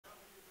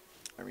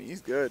I mean,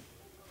 he's good.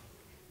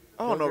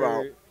 I don't know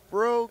Joker. about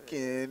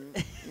broken,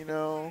 you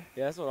know.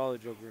 Yeah, that's what all the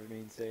Joker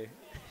mains say.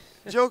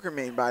 Joker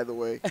main, by the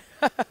way.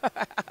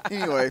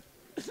 Anyway.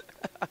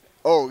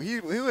 Oh, he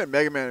went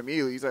Mega Man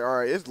immediately. He's like, all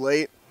right, it's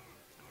late.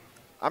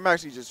 I'm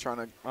actually just trying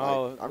to,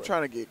 I'm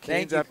trying to get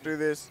Canes after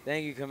this.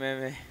 Thank you,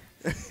 Kameme.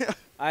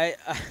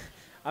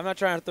 I'm not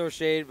trying to throw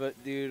shade,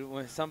 but dude,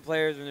 when some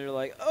players when they're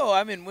like, "Oh,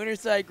 I'm in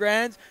Winterside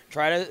Grands,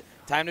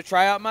 time to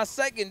try out my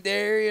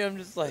secondary," I'm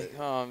just like,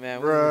 "Oh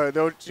man, bruh,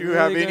 don't you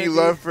have any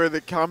love for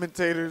the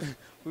commentators?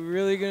 We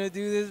really gonna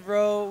do this,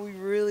 bro? We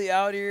really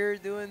out here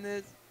doing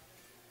this?"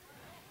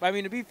 But, I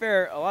mean, to be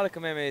fair, a lot of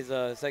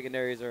Kameme's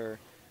secondaries are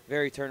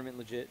very tournament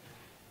legit.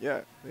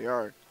 Yeah, they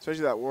are.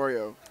 Especially that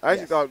Wario. I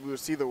actually thought we would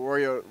see the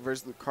Wario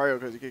versus Lucario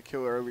because he could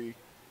kill early.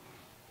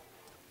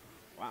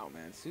 Wow,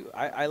 man. Sue,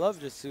 I love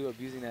just Sue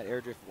abusing that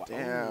air drift.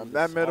 Damn, Ooh,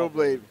 that Metal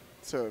Blade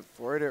to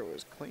forward air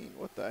was clean.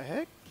 What the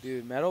heck?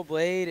 Dude, Metal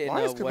Blade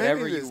and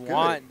whatever you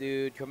want,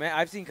 dude.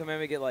 I've seen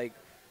Kameme get, like,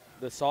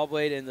 the Saw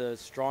Blade and the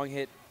strong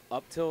hit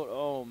up tilt.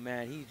 Oh,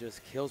 man, he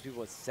just kills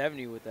people at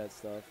 70 with that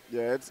stuff.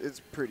 Yeah, it's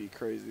pretty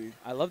crazy.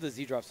 I love the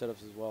Z-drop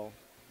setups as well.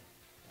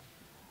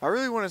 I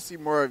really want to see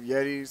more of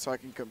Yeti so I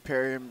can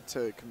compare him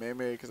to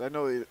Kameme because I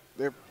know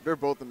they're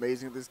both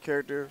amazing with this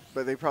character,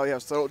 but they probably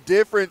have subtle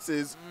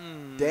differences.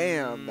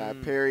 Damn,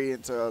 that parry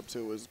into up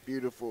tilt was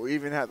beautiful.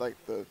 Even had like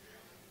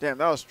damn,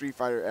 that was Street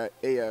Fighter at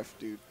AF,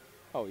 dude.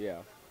 Oh yeah.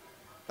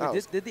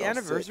 Wait, did the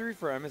anniversary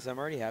for MSM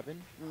already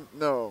happen?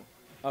 No.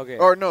 Okay.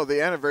 Or no,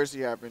 the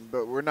anniversary happened,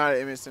 but we're not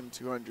at MSM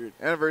 200.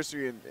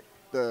 Anniversary and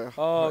the.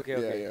 Oh, okay,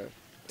 okay. Yeah.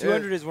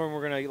 200 is when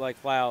we're gonna like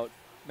fly out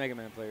Mega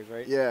Man players,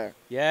 right? Yeah.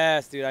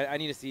 Yes, dude. I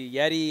need to see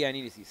Yeti. I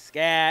need to see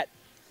Scat.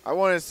 I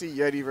want to see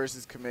Yeti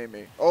versus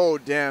Kameme. Oh,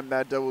 damn,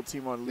 that double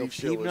team on Leaf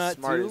Shield was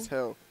smart as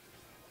hell.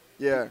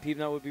 Yeah.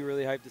 Peepnut would be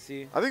really hyped to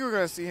see. I think we're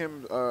going to see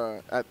him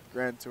at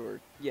Grand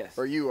Tour. Yes.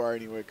 Or you are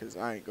anyway, because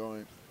I ain't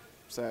going.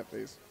 Sad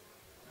face.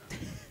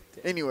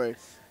 Anyway.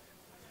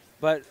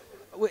 But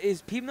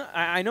is Peepnut?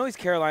 I know he's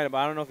Carolina, but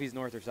I don't know if he's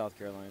North or South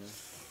Carolina.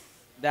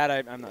 That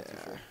I'm not too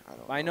sure.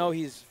 I know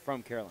he's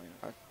from Carolina.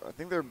 I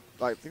think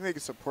they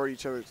can support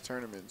each other's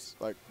tournaments.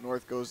 Like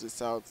North goes to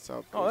South,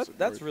 South goes to North.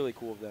 That's really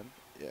cool of them.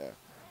 Yeah.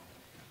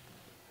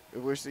 I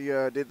wish they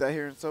did that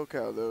here in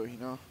SoCal though. You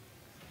know.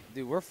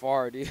 Dude, we're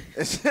far, dude.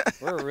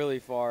 We're really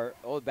far.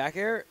 Oh, back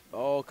air.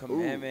 Oh,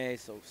 Kameme,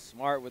 so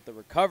smart with the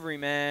recovery,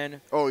 man.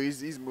 Oh,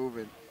 he's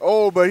moving.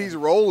 Oh, but he's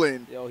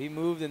rolling. Yo, he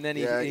moved and then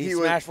he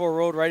smash forward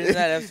rolled right into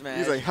that F smash.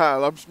 He's like,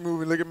 ha, I'm just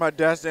moving. Look at my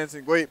dash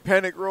dancing. Wait,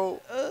 panic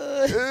roll.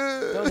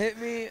 Don't hit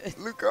me.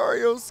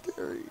 Lucario's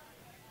scary.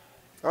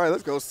 All right,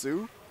 let's go,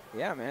 Sue.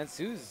 Yeah, man.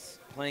 Sue's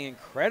playing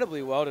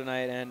incredibly well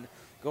tonight and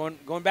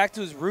going back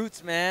to his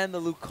roots, man.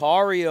 The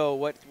Lucario,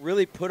 what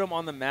really put him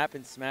on the map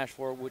in Smash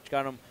 4, which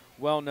got him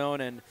well known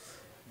and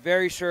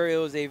very sure it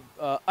was a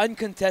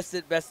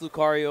uncontested best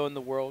Lucario in the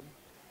world.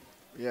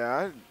 Yeah,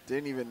 I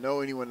didn't even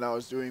know anyone that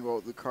was doing well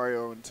with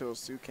Lucario until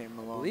Sue came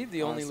along. I believe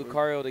the only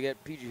Lucario to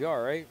get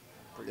PGR, right?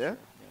 Yeah. Sure.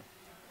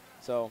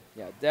 So,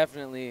 yeah,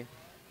 definitely.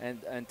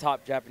 And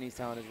top Japanese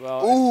talent as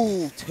well.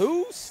 Ooh.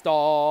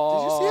 2-star.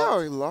 Did you see how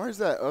large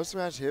that up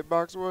smash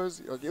hitbox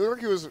was? Like, it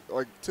looked like it was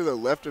like to the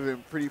left of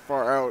him pretty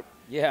far out.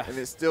 Yeah. And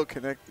it's still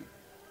connected.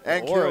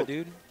 And aura,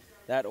 dude.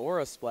 That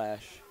aura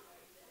splash.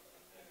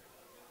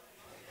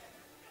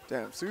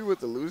 Damn, Sue with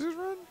the losers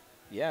run?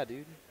 Yeah,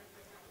 dude.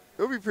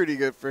 It'll be pretty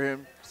good for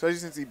him, especially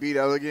since he beat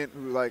Elegant,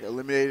 who like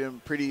eliminated him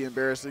pretty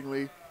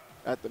embarrassingly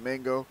at the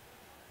Mango.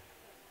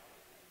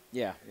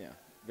 Yeah.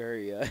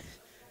 Very,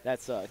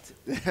 that sucked.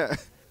 Yeah.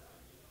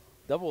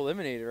 Double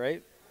eliminated,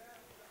 right?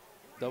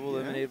 Double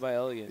eliminated by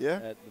Elegant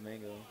at the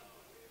Mango.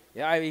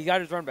 Yeah, he got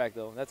his run back,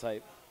 though. That's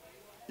hype.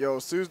 Yo,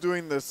 Sue's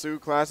doing the Sue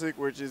Classic,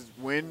 which is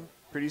win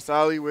pretty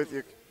solidly with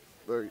your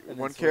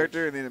one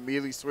character and then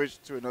immediately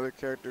switch to another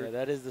character. Yeah,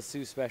 that is the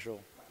Sue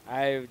special.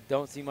 I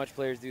don't see much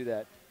players do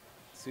that.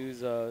 Sue's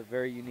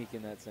very unique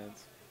in that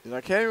sense. And I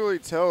can't really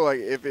tell like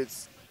if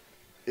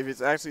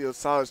it's actually a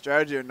solid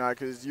strategy or not,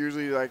 because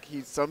usually like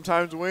he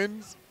sometimes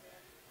wins,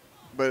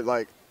 but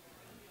like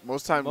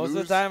most of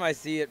the time I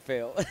see it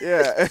fail.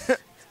 Yeah.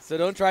 So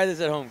don't try this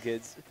at home,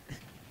 kids.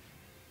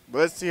 But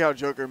let's see how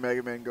Joker and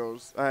Mega Man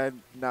goes. I had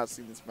not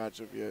seen this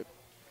matchup yet.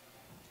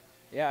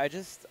 Yeah, I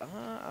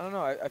don't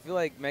know. I feel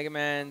like Mega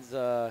Man's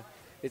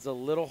it's a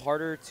little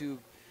harder to,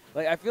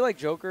 like, I feel like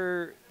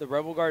Joker, the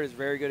Rebel Guard is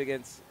very good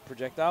against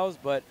projectiles,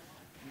 but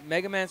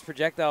Mega Man's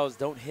projectiles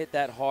don't hit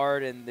that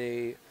hard, and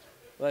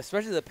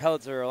especially the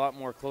pellets are a lot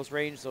more close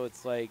range, so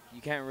it's like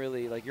you can't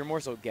really, like, you're more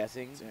so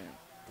guessing.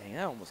 Dang,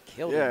 that almost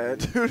killed him. Yeah,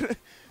 dude.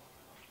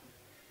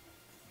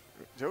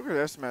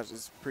 Joker F smash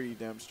is pretty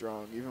damn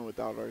strong, even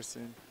without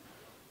Arsene.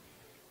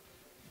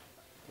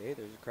 Okay,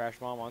 there's a crash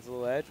bomb onto the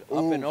ledge.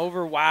 Up and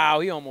over.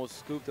 Wow, he almost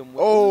scooped him.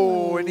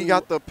 Oh, and he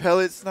got the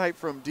pellet snipe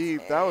from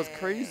deep. That was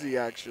crazy,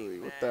 actually.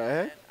 What the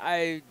heck?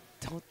 I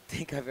don't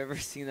think I've ever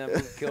seen that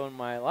move kill in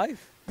my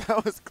life.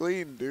 That was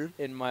clean, dude.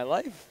 In my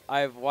life.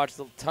 I've watched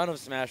a ton of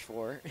Smash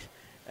 4.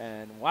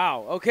 And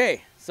wow.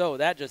 Okay, so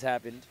that just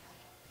happened.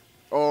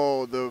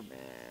 Oh, the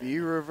B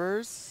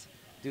reverse?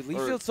 Dude, leaf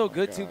shield's so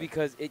good too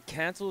because it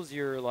cancels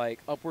your like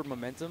upward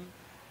momentum,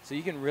 so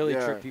you can really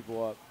trip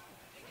people up.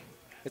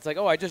 It's like,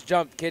 oh, I just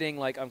jumped, kidding,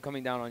 like I'm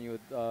coming down on you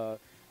with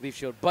leaf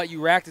shield, but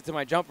you reacted to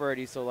my jump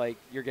already, so like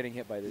you're getting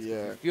hit by this.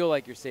 Yeah. You feel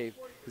like you're safe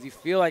because you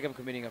feel like I'm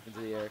committing up into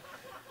the air.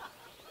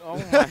 Oh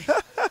my,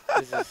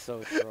 this is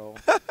so troll.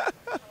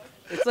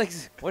 It's like,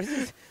 what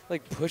is it?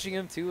 Like pushing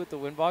him too with the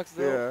wind box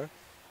though? Yeah.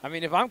 I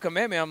mean, if I'm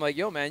Kameme, I'm like,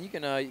 yo, man, you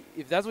can,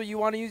 if that's what you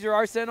want to use your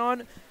Arsene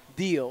on,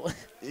 deal.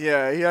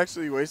 Yeah, he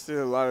actually wasted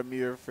a lot of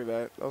meter for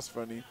that. That was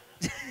funny.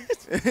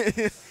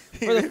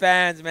 For the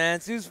fans,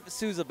 man.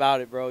 Sue's about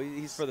it, bro.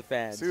 He's for the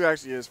fans. Sue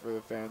actually is for the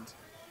fans.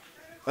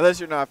 Unless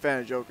you're not a fan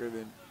of Joker,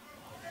 then.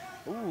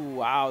 Ooh,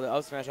 wow. The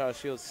up smash out of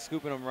shield,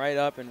 scooping him right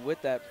up. And with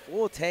that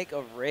full tank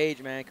of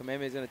rage, man,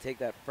 Kameme is going to take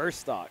that first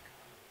stock.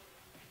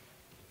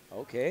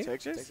 Okay.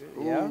 Texas?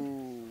 Yeah.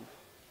 Ooh.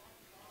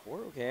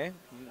 Okay.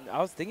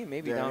 I was thinking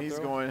maybe down he's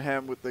throw. going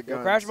ham with the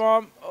guns. Crash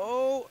bomb.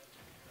 Oh.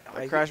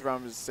 The crash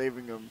bomb is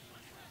saving him.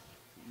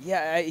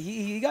 Yeah,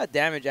 he got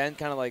damage and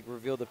kind of like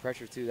revealed the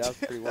pressure too. That was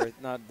pretty worth.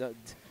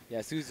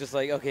 Yeah, Sue's just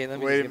like, okay, let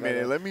me. Wait a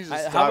minute, let me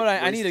just. How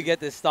about I need to get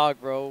this stock,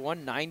 bro?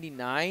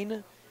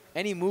 199.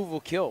 Any move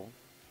will kill.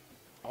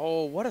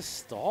 Oh, what a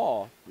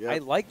stall! Yep. I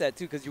like that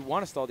too because you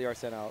want to stall the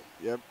Arsene out.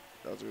 Yep,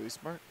 that was really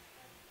smart.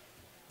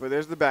 But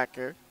there's the back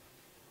air.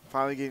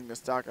 Finally getting the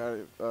stock out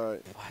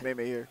of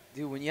Kameme here.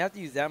 Dude, when you have to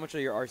use that much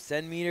of your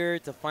Arsene meter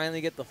to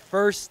finally get the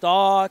first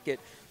stock at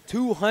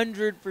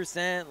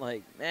 200%,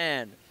 like,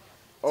 man.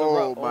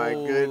 Oh, my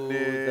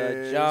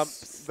goodness. The jump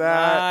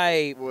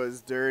snipe. That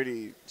was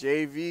dirty.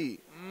 JV,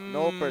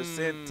 no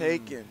percent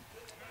taken.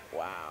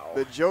 Wow.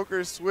 The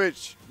Joker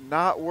switch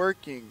not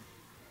working.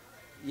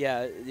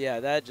 Yeah,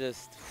 that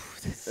just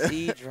the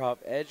C drop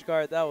edge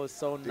guard. That was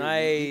so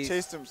nice. He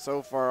chased him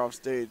so far off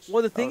stage.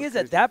 Well, the thing is,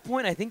 at that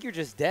point, I think you're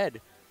just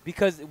dead.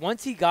 Because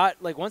once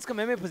once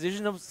Kameme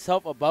positioned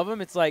himself above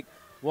him, it's like,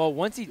 well,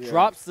 once he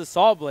drops the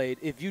saw blade,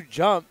 if you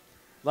jump,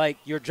 like,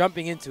 you're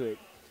jumping into it.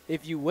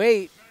 If you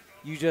wait,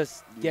 you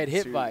just get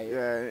hit by it.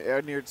 Yeah,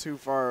 and you're too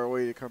far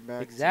away to come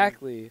back.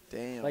 Exactly.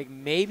 Damn. Like,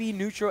 maybe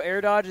neutral air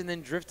dodge and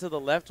then drift to the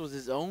left was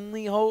his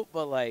only hope,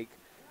 but, like,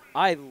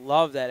 I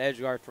love that edge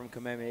guard from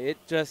Kameme. It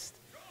just,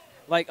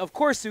 like, of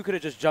course Sue could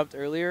have just jumped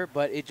earlier,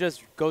 but it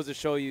just goes to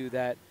show you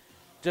that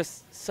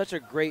just such a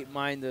great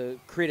mind to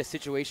create a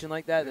situation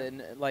like that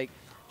and, like,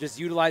 just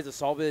utilize the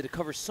saw blade to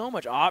cover so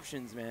much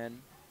options,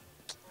 man.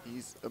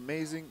 He's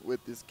amazing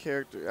with this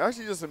character.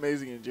 Actually, just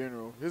amazing in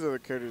general. His other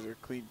characters are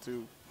clean,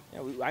 too.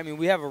 Yeah, I mean,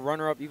 we have a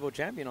runner-up EVO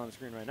champion on the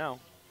screen right now.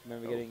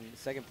 Remember getting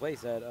second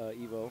place at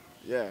EVO.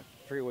 Yeah.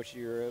 I forget what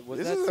year. Was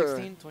this that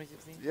 16?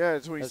 2016? Yeah,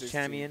 2016.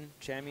 That was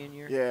champion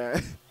year?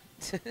 Yeah.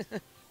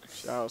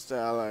 Shout out to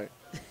Ally.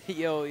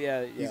 Yo,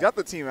 yeah. He's got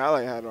the Team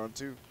Ally hat on,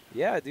 too.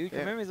 Yeah, dude.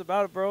 Kameme's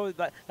about it, bro.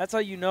 That's how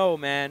you know,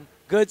 man.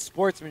 Good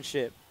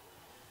sportsmanship.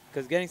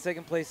 Because getting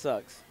second place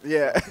sucks.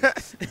 Yeah.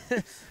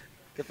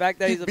 The fact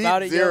that he's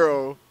about it,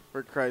 zero,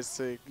 for Christ's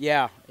sake.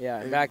 Yeah.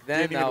 And back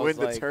then, didn't even win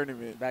the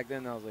tournament. Back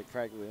then, that was like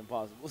practically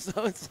impossible.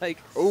 So it's like,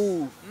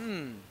 ooh.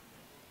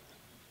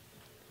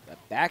 That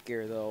back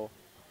air though,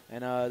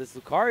 and this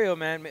Lucario,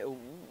 man.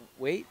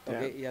 Wait,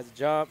 okay, he has a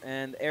jump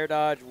and air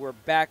dodge. We're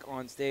back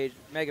on stage.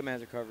 Mega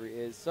Man's recovery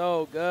is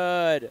so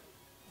good.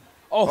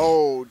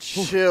 Oh,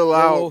 chill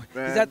out,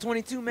 man. He's at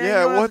 22, man. Yeah, you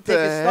don't what have to take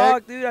the a heck?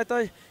 stock,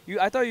 dude.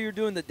 I thought you were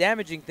doing the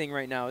damaging thing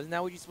right now. Isn't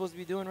that what you're supposed to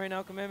be doing right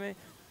now, Kameme?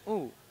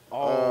 Ooh.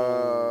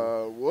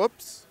 Oh.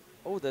 Whoops.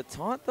 Oh, the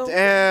taunt though.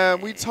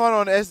 Damn, we taunt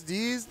on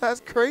SDs. That's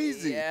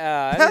crazy.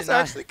 Yeah, that's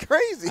actually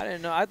crazy. I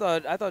didn't know. I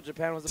thought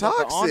Japan was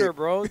about to honor,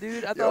 bro,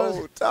 dude. I thought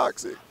Yo,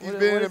 toxic. He's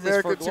been in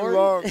America too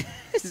long.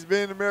 He's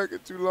been in America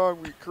too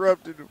long. We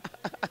corrupted him.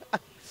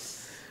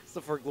 It's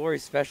the For Glory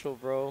special,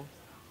 bro.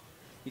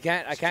 You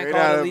can't. I can't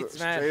call it Elite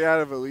Smash. Straight out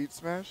of Elite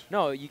Smash?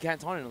 No, you can't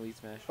taunt an Elite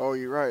Smash. Oh,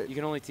 you're right. You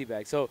can only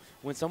teabag. So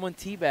when someone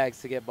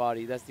teabags to get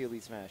bodied, that's the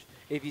Elite Smash.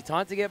 If you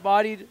taunt to get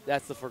bodied,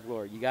 that's the For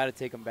Glory. You got to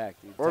take them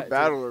back, dude. Or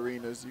battle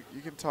arenas.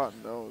 You can taunt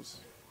in those.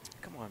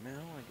 Come on, man. I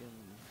don't want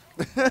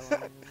to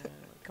get him.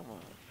 Come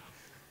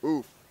on.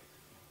 Oof.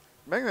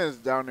 Mega Man's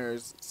down there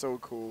is so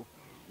cool.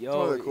 Yo, it's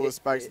one of the coolest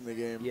spikes in the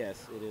game.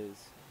 Yes, it is.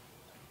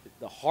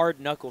 The hard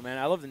knuckle, man.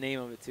 I love the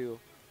name of it, too.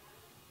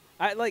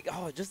 I like,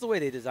 just the way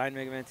they designed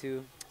Mega Man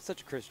 2.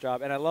 Such a crisp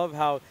job. And I love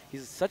how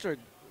he's such a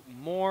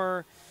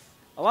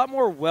lot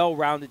more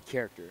well-rounded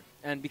character.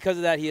 And because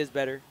of that, he is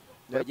better.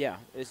 But yeah,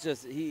 it's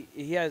just he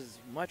has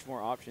much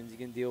more options. You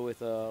can deal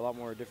with a lot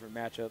more different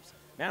matchups.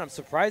 Man, I'm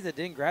surprised it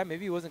didn't grab.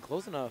 Maybe he wasn't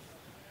close enough.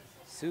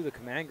 Sue, the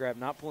command grab,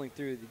 not pulling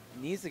through.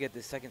 He needs to get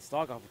this second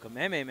stock off of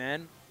Kameme,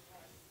 man.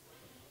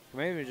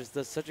 Kameme just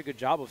does such a good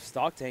job of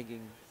stock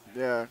tanking.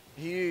 Yeah,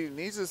 he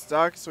needs a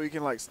stock so he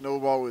can like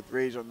snowball with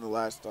rage on the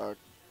last stock.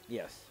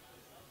 Yes.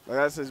 Like,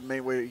 that's his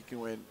main way he can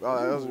win.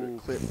 Oh, that was a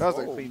clip. That was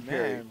a clean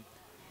parry.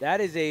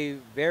 That is a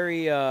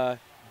very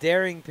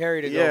daring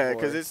parry to go for. Yeah,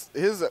 because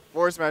his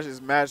forward smash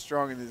is mad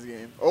strong in this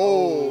game.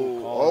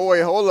 Oh,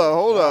 wait, hold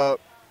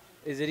up.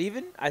 Is it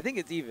even? I think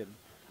it's even.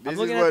 This I'm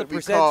looking is at the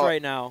percents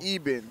right now.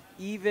 Even.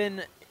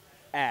 Even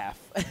AF.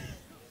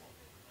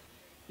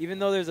 even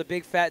though there's a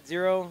big fat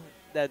 0,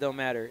 that don't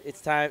matter.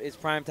 It's time. It's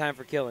prime time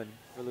for killing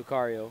for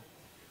Lucario.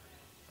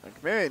 And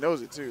Kameme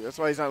knows it too. That's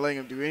why he's not letting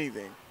him do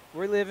anything.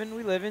 We living.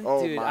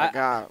 Oh Dude, my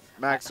God,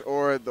 Max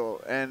Aura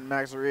though, and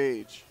Max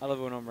Rage. I love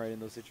it when I'm right in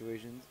those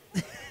situations.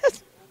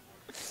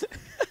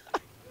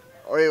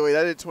 Oh wait,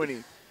 that did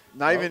 20.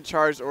 Not even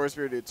charged Aura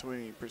Sphere did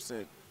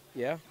 20%.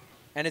 Yeah,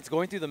 and it's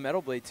going through the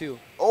Metal Blade too.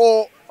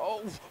 Oh,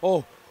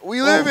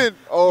 we live in.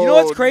 Oh, you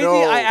know what's crazy?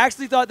 no. I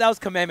actually thought that was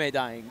Kameme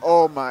dying.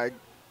 Oh my.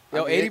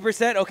 Yo,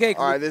 80%. Okay,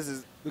 cool. All right, this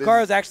is.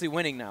 Lucario's actually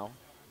winning now.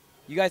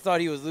 You guys thought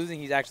he was losing.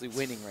 He's actually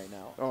winning right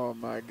now. Oh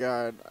my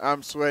God,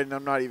 I'm sweating.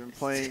 I'm not even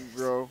playing,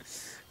 bro.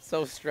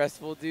 So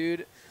stressful,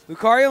 dude.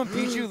 Lucario and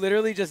Pichu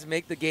literally just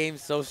make the game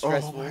so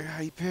stressful. Oh my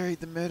God, he parried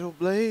the Metal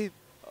Blade.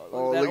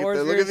 Oh, look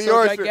at the so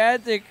Aura.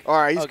 gigantic. All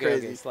right, he's okay,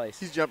 crazy. Okay, slice.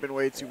 He's jumping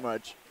way too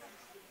much.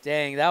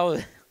 Dang, that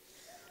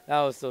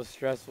was so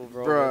stressful,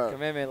 bro. Bruh.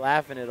 Kameme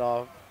laughing it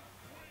off.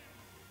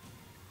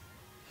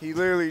 He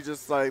literally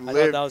just like I thought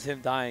lived. that was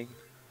him dying.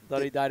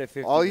 Thought he died at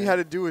 50. All he had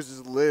to do was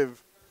just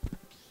live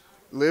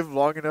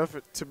long enough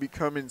to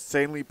become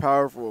insanely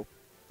powerful.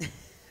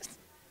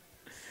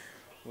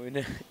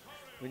 when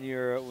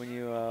you're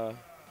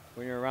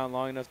around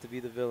long enough to be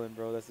the villain,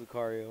 bro, that's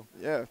Lucario.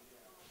 Yeah,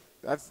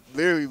 that's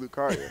literally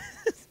Lucario.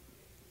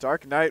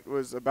 Dark Knight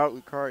was about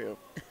Lucario.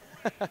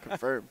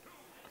 Confirmed.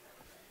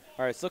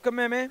 All right, so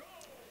Kameme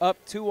up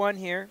 2-1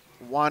 here.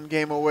 One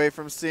game away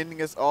from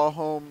sending us all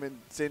home and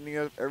sending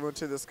everyone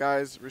to the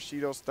skies,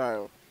 Rashido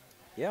style.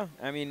 Yeah,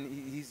 I mean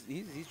he's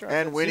trying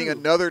and to winning too.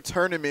 another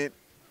tournament.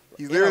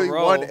 He's In a literally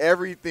row. won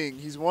everything.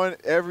 He's won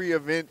every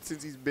event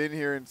since he's been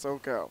here in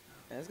SoCal.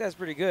 Man, this guy's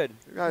pretty good.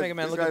 Mega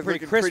Man This looking guy's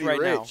pretty crisp right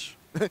rich.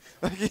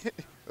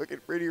 Looking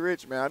pretty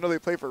rich, man. I know they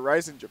play for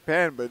Rice in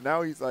Japan, but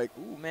now he's like,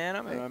 ooh, man,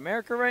 I'm in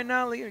America right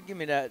now. Give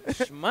me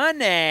that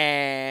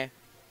money.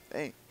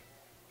 Dang.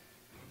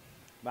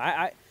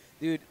 But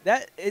dude,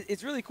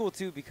 it's really cool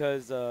too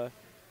because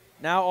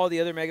now all the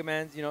other Mega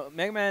Mans,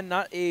 Mega Man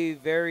not a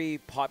very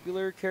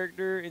popular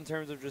character in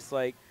terms of just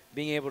like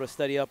being able to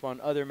study up on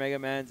other Mega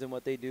Mans and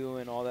what they do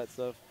and all that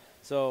stuff.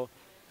 So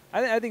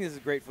I think this is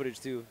great footage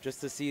too,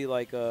 just to see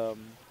like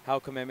how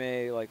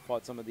Kameme like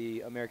fought some of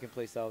the American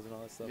playstyles and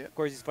all that stuff. Yep. Of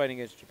course, he's fighting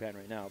against Japan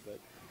right now, but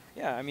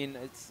yeah, I mean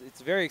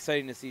it's very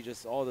exciting to see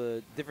just all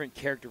the different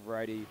character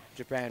variety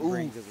Japan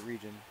brings as a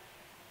region.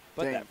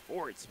 But Dang. that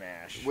forward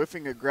smash.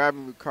 Whiffing a grab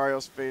in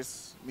Lucario's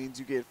face means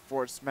you get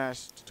forward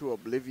smashed to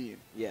oblivion.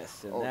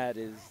 Yes, and that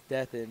is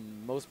death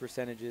in most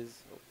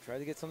percentages. Oh, try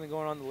to get something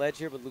going on the ledge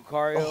here, but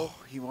Lucario Oh,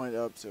 he went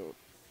up to.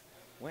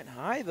 went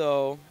high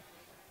though.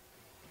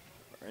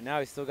 Right now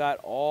he's still got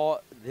all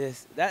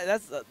this.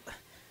 That's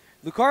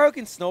Lucario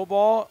can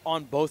snowball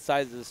on both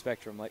sides of the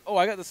spectrum. Like, oh,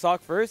 I got the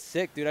sock first.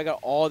 Sick, dude. I got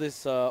all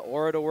this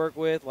aura to work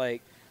with.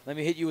 Like, let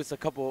me hit you with a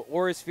couple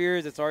aura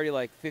spheres. It's already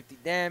like 50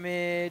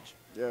 damage.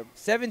 Yeah.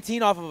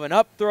 17 off of an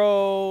up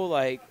throw.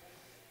 Like,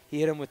 he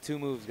hit him with 2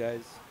 moves,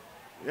 guys.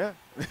 Yeah.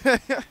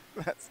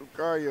 That's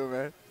Lucario,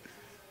 man.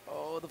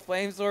 Oh, the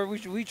flame sword.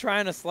 We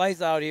trying to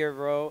slice out here,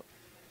 bro.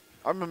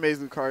 I'm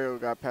amazed Lucario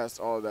got past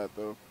all of that,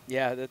 though.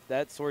 Yeah,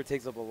 that sword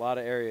takes up a lot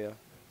of area.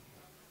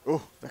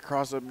 Oh, that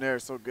cross up in there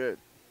is so good.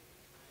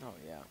 Oh,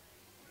 yeah.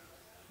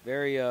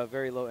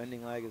 Very low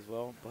ending lag as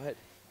well. But,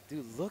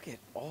 dude, look at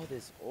all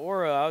this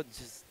aura.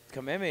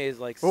 Kameme is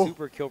like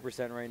super kill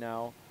percent right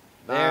now.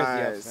 There's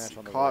the up smash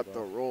on the Caught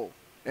the roll.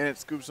 And it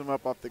scoops him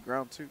up off the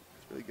ground, too.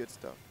 It's really good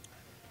stuff.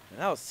 And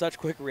that was such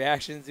quick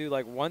reactions, dude.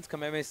 Like, once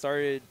Kameme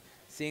started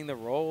seeing the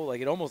roll,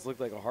 like, it almost looked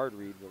like a hard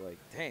read, but, like,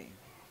 dang.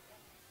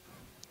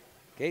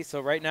 Okay,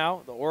 so right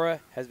now, the aura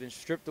has been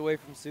stripped away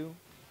from Su.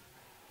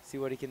 See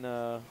what he can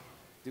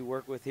do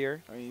work with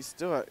here. I mean, he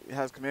still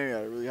has Kameme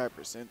at a really high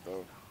percent,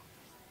 though.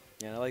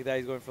 Yeah, and I like that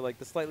he's going for, like,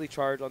 the slightly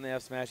charged on the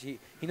F smash. He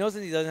knows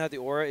that he doesn't have the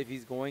aura. If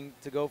he's going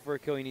to go for a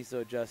kill, he needs to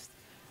adjust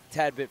a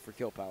tad bit for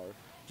kill power,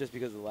 just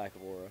because of the lack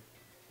of aura.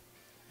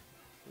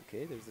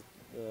 Okay, there's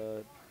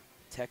a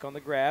tech on the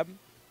grab.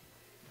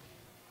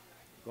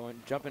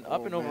 Jumping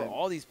up and over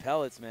all these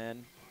pellets,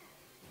 man.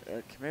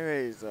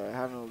 Kameme is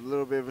having a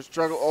little bit of a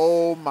struggle.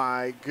 Oh,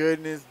 my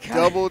goodness.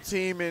 Double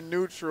team in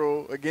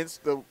neutral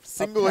against the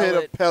single hit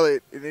of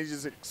pellet, and he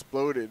just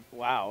exploded.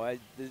 Wow.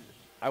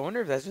 I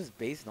wonder if that's just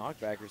base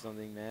knockback or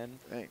something, man.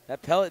 Dang.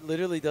 That pellet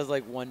literally does,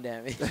 like, 1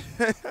 damage.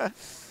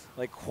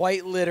 Like,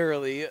 quite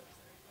literally. All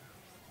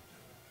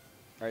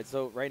right,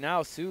 so right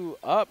now, Su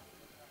up.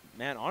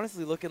 Man,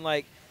 honestly looking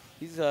like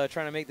he's trying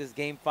to make this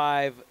Game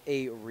 5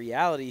 a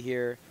reality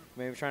here.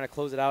 Maybe trying to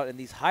close it out. And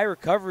these high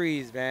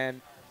recoveries,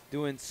 man,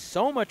 doing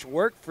so much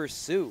work for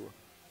Su.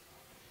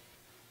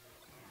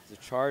 There's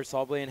a charge,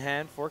 Saw Blade in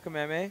hand for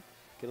Kameme.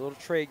 Get a little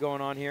trade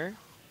going on here.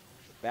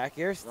 Back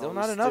air, still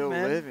not enough,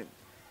 man. Living.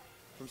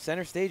 From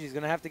center stage, he's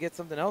going to have to get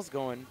something else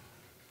going.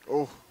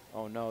 Oh.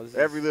 Oh, no.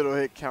 Every little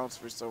hit counts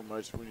for so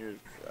much when you're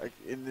like,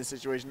 in this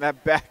situation.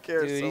 That back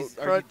air is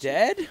so crunchy. Are you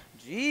dead?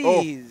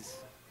 Jeez. Oh.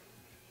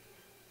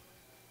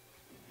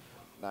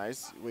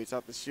 Nice. Waits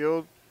out the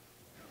shield.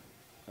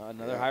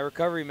 Another high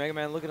recovery. Mega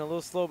Man looking a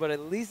little slow, but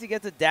at least he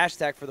gets a dash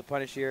attack for the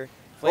punish here.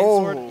 Flame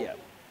sword. Yeah.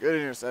 Good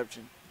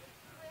interception.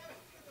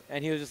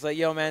 And he was just like,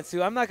 yo, man,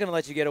 Sue, I'm not going to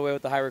let you get away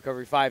with the high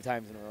recovery 5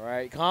 times in a row, all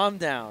right? Calm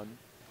down.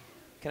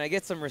 Can I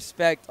get some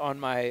respect on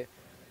my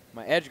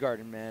edge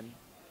guarding, man?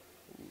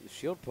 Ooh,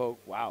 shield poke,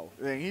 wow.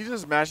 Dang, he's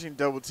just mashing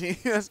double team.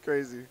 That's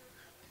crazy.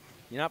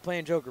 You're not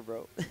playing Joker,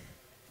 bro.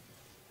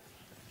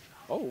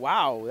 Oh,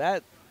 wow,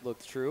 that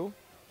looked true.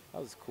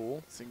 That was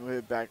cool. Single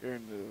hit back there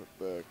into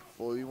the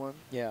fully one.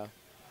 Yeah.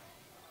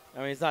 I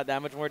mean, it's not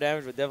that much more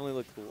damage, but definitely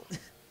looked cool.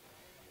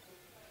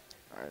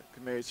 All right,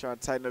 Kameme's trying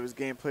to tighten up his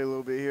gameplay a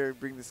little bit here,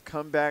 bring this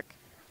comeback.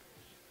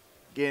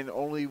 Again,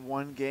 only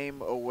 1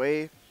 game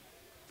away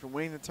from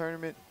winning the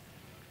tournament.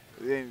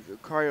 Then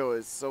Lucario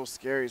is so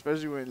scary,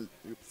 especially when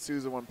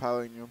Sue's the one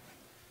piloting him.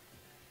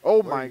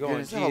 Oh my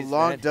goodness, Jeez, a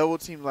long man. double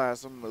team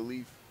last on the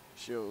Leaf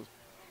shield.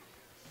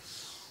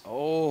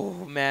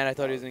 Oh, man, I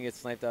thought he was going to get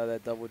sniped out of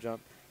that double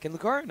jump. Can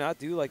Lucario not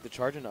do, like, the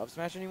charge and up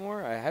smash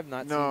anymore? I have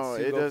not seen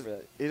Sue go for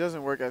that. It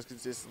doesn't work as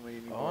consistently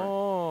anymore.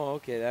 Oh,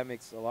 okay, that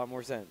makes a lot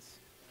more sense.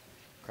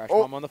 Crash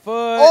bomb on the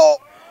foot. Oh,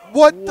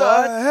 what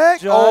the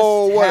heck?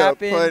 Oh, what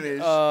happened?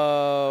 a punish.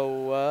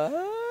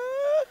 What?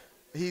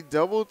 He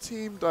double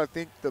teamed, I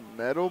think, the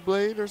metal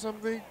blade or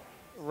something.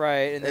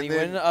 Right, and then he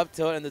went into up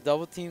tilt, and the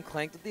double team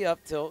clanked with the up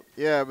tilt.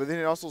 Yeah, but then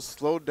it also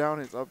slowed down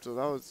his up tilt.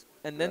 That was.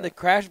 And then the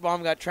crash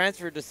bomb got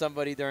transferred to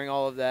somebody during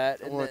all of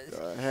that. And what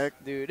the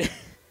heck? Dude.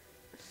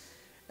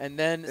 And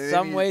then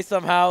some way,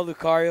 somehow,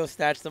 Lucario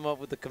snatched them up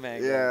with the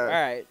command. Yeah. All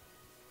right.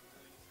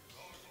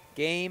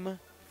 Game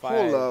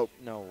 5. Hold up.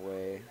 No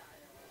way.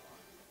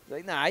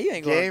 Like, nah, you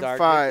ain't Game going dark.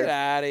 5. Get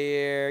out of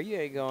here. You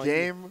ain't going.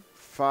 Game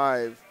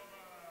 5.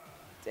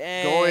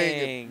 Dang.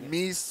 Going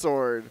me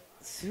sword.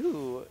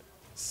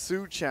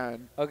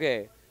 Su-chan.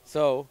 Okay,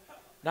 so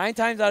 9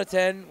 times out of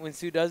 10, when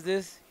Sue does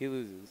this, he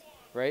loses,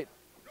 right?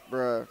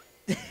 Bruh.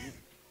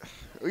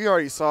 We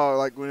already saw,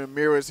 like, when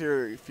Amir was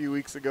here a few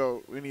weeks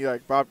ago, when he,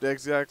 like, bopped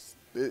X-Jax.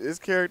 His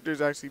character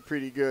is actually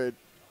pretty good.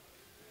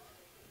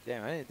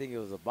 Damn, I didn't think it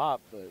was a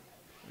bop, but.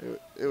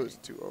 It was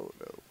 2-0,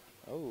 though.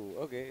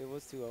 Oh, okay, it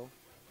was 2-0.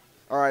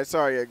 All right,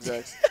 sorry,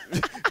 X-Jax.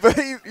 But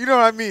you know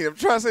what I mean. I'm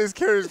trying to say his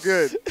character's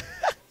good.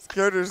 His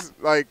character's,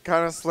 like,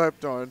 kind of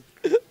slept on.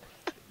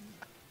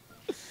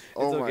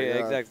 Oh my okay,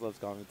 God. X loves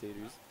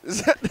commentators.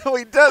 No,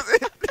 he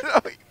doesn't.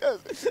 No, he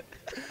doesn't.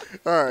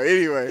 All right,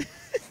 anyway.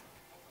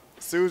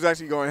 Sue's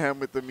actually going ham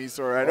with the me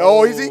sword. Right?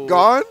 Oh, is he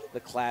gone? The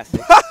classic.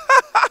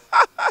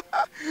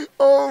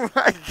 Oh,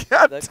 my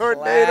God. The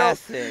Tornado.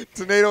 classic.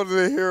 Tornado to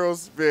the hero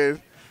spin.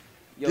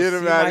 Yo, Get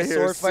him out of here.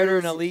 Sword fighter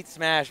in Elite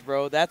Smash,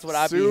 bro. That's what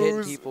I be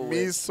hitting people with.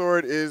 Me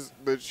sword is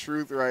the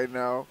truth right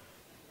now.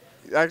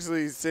 He's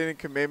actually sending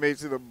Kameme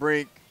to the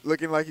brink,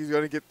 looking like he's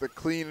going to get the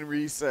clean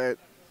reset.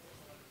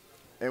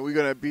 And we're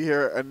going to be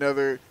here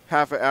another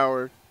half an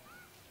hour.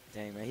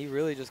 Dang, man. He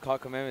really just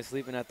caught Kameme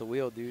sleeping at the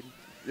wheel, dude.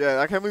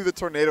 Yeah, I can't believe the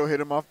tornado hit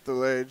him off the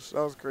ledge.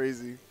 That was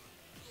crazy.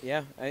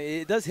 Yeah,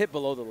 it does hit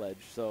below the ledge,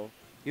 so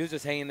he was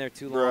just hanging there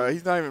too long. Bruh,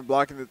 he's not even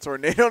blocking the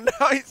tornado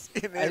now. He's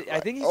in it. I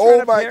think he's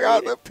trying to my parry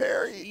God, it. the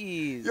parry.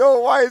 Jeez. Yo,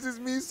 why is this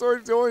me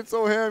sword going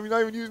so ham? He's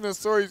not even using a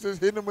sword. He's just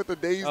hitting him with a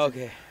daisy.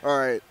 Okay. All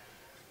right.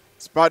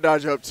 Spot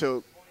dodge up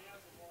tilt.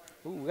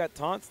 Ooh, we got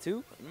taunts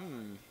too?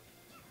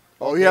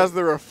 Oh, he has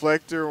the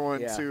reflector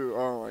one Yeah. too.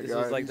 Oh, my God. This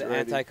was like he's the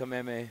ready.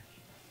 anti-Kameme.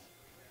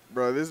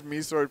 Bro, this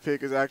me sword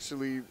pick is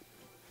actually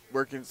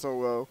working so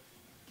well.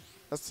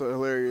 That's so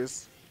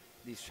hilarious.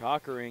 These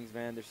chakra rings,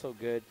 man, they're so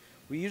good.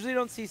 We usually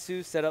don't see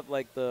Sue set up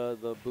like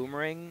the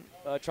boomerang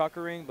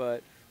chakra ring,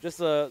 but just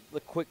the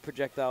quick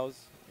projectiles.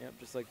 Yep,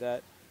 just like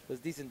that. Does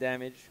decent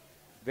damage.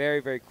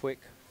 Very, very quick.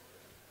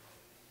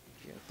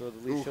 Throw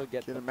the leash shield,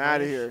 get him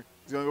out of here.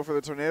 He's going to go for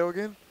the tornado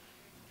again?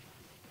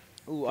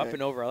 Ooh, up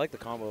and over. I like the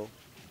combo.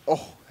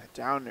 Oh, that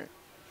down there.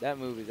 That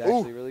move is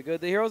actually really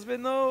good. The hero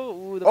spin, though.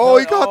 Ooh,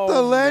 he got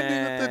the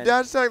landing with the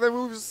dash attack. That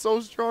move is so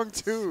strong,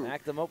 too.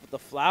 Smacked him up with the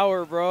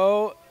flower,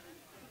 bro.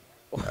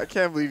 I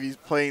can't believe he's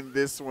playing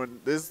this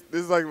one. This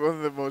is like one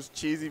of the most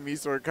cheesy me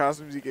sword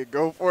costumes you could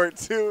go for it,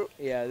 too.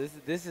 Yeah,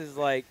 this is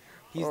like,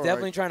 he's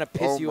definitely trying to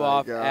piss you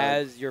off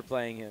as you're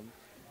playing him.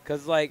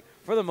 Because, like,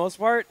 for the most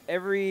part,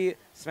 every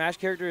Smash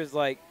character is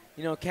like,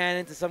 you know,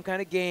 canon to some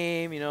kind of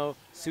game, you know,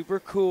 super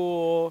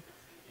cool.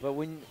 But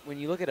when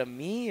you look at a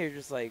me, you're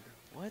just like,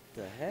 what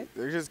the heck?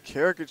 They're just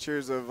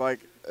caricatures of, like,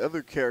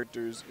 other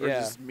characters or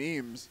just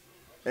memes.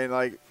 And,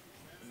 like,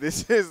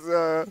 this is,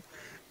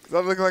 it's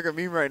not looking like a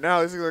meme right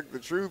now. This is like the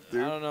truth,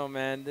 dude. I don't know,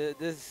 man.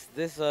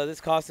 This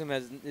costume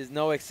is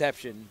no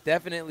exception.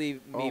 Definitely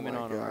memeing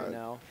on him right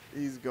now.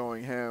 He's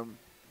going ham.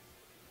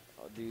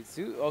 Oh, dude.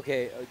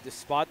 Okay, the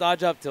spot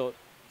dodge up tilt.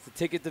 It's the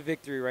ticket to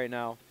victory right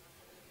now.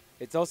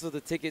 It's also the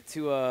ticket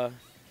to,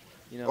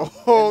 you know, end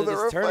of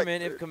this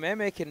tournament. If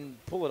Kameme can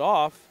pull it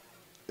off.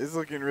 It's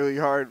looking really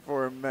hard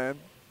for him, man.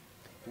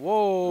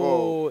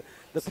 Whoa.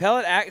 The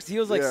pellet he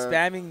was like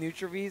spamming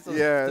neutral V's. So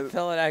the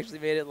pellet actually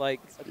made it like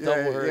a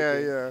double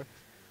hurricane. Yeah.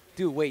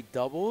 Dude, wait,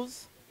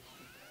 doubles?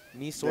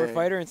 Me sword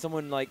fighter and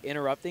someone like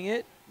interrupting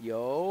it?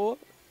 Yo.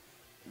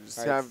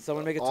 Just have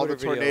someone make a all Twitter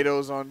the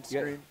tornadoes video. on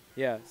screen.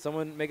 Yeah,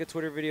 someone make a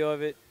Twitter video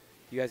of it.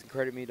 You guys can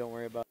credit me. Don't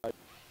worry about it.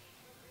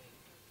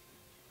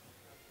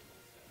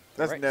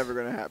 That's Right. never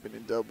gonna happen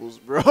in doubles,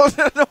 bro.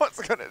 No one's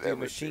gonna Dude,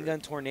 machine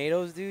gun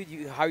tornadoes,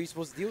 dude. How are you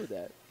supposed to deal with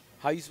that?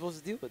 How are you supposed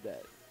to deal with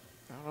that?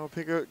 I don't know.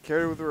 Pick a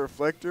carry with a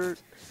reflector,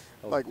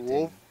 Oh, like dang.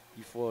 Wolf.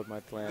 You foiled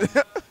my plan.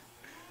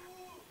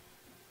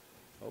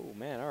 Oh,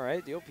 man. All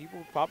right. Yo,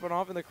 people popping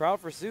off in the crowd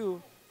for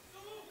Sue.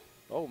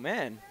 Oh,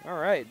 man. All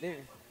right. I'm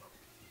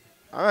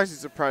actually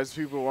surprised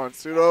people want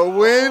Sue to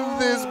win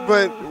this,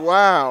 but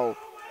wow.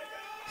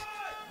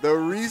 The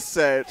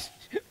reset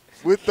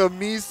with the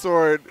me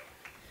sword.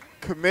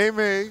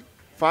 Kameme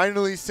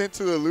finally sent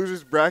to the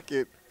loser's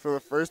bracket for the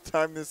first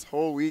time this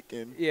whole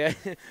weekend. Yeah.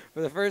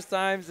 For the first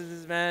time since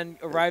this man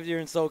arrived here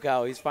in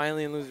SoCal, he's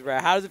finally in loser's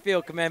bracket. How does it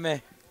feel,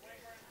 Kameme?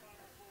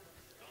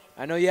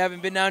 I know you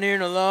haven't been down here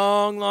in a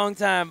long, long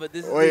time, but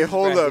this is Wait, loser's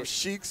hold bracket. up.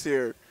 Sheik's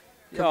here.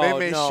 Oh,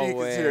 Kameme no Sheik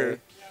way. is here.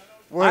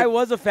 What? I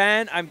was a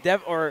fan.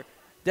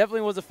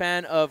 Definitely was a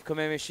fan of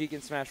Kameme Sheik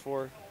in Smash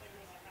 4.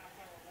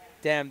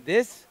 Damn,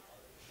 this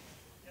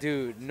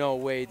dude, no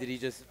way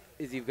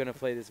is he gonna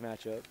play this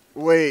matchup?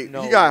 Wait,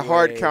 No he got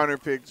hard way. counter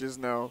pick just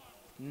now.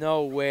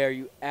 No way are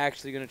you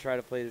actually gonna try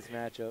to play this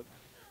matchup.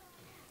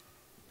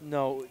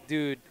 No,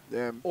 dude.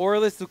 Damn.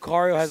 Aureless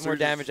Lucario has more Surge's-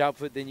 damage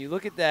output than you.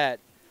 Look at that.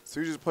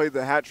 Sue just played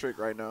the hat trick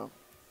right now.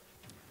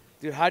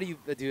 Dude, how do you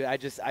dude, I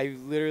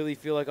literally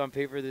feel like on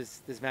paper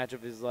this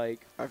matchup is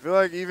like I feel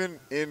like even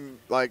in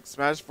like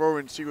Smash 4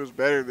 when she was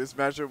better, this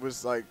matchup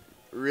was like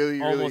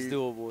really, almost really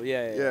doable.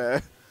 Yeah. Yeah.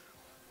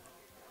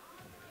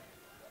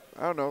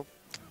 I don't know.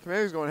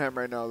 Kameme's going ham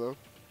right now though.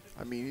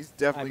 I mean, he's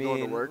definitely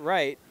going to work.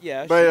 Right,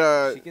 yeah.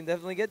 But, she can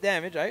definitely get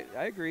damage. I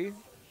agree.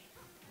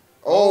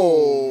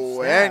 Oh,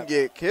 snap. and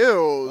get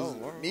kills.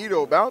 Oh, wow.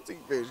 Needle bouncing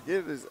fish.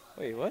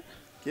 Wait, what?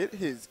 Get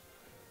his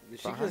Did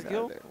she behind just out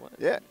kill? there. What?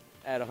 Yeah,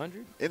 At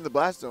 100? in the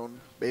blast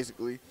zone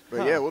basically. But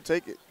Huh. yeah, we'll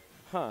take it.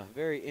 Huh,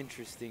 very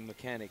interesting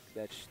mechanic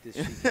that this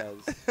Sheik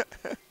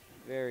has.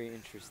 Very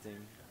interesting.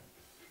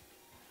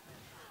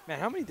 Man,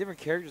 how many different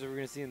characters are we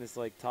going to see in this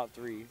like top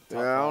 3? Yeah,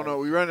 I don't know.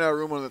 We ran out of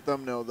room on the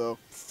thumbnail though.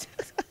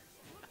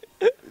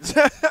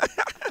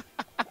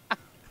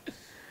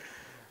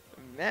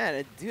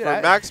 Man, dude,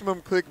 For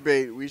maximum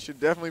clickbait, we should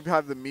definitely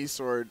have the me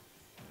sword.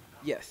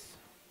 yes.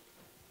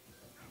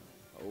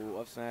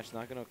 Oh, up smash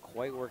not going to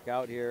quite work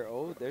out here.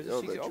 Oh, there's Yo,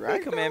 a Sheik. the Okay,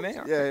 drag Kameme.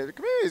 downs? Yeah, the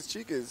Kameme's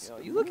cheek is. Yo,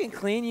 you looking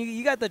clean.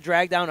 You got the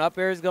drag down up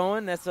airs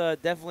going. That's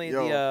definitely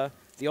Yo.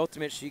 the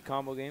ultimate Sheik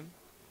combo game.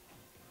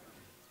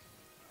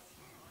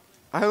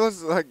 I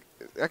was like,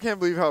 I can't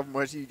believe how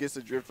much he gets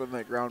to drift on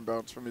that ground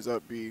bounce from his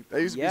up B.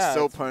 That used to be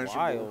so it's punishable.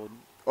 wild.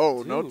 Oh,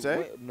 Dude, no tech?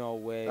 wait, no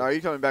way. Oh, you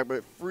coming back,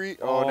 but free.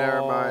 Oh,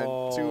 never mind.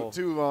 Oh.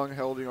 Too long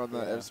holding on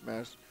that Yeah. F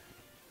smash.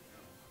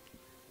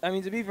 I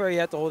mean, to be fair, you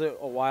have to hold it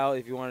a while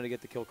if you wanted to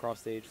get the kill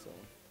cross stage. So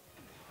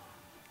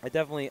I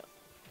definitely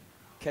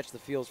catch the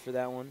feels for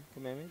that one.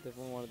 Kameme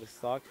definitely wanted the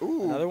stock.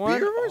 Ooh, Another one.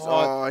 beer verse?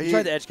 Oh, he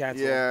tried the edge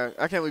cancel. Yeah,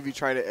 I can't believe he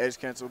tried to edge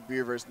cancel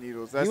beer versus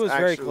needles. That's he was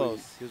actually very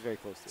close. He was very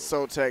close to it.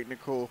 so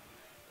technical.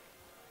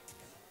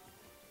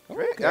 Oh,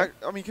 Kameme- okay.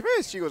 I mean,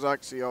 Kameme's Sheik was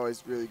actually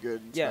always really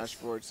good in Yes.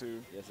 Smash 4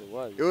 too. Yes, it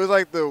was. It was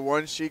like the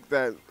one Sheik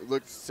that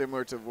looked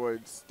similar to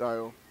Void's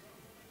style.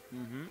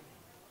 Mm-hmm.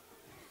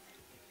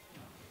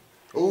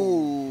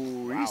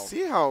 Ooh, wow. you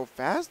see how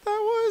fast that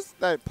was?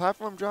 That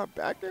platform drop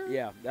back there?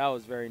 Yeah, that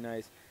was very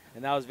nice.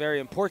 And that was very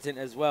important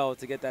as well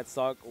to get that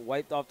stock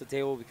wiped off the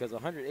table because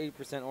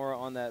 180% aura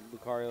on that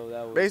Lucario.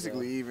 That was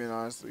Basically even,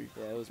 honestly.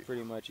 yeah, it was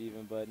pretty much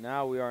even. But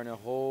now we are in a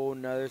whole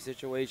nother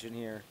situation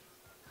here.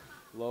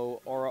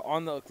 Low aura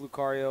on the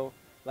Lucario.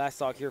 Last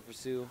stock here for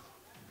Sue.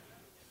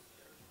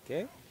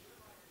 Okay.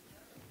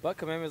 But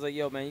Kameme's like,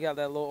 yo, man, you got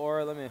that low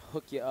aura? Let me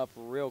hook you up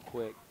real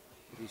quick.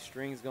 Get these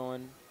strings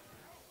going.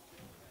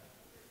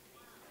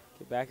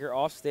 Get back here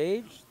off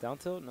stage. Down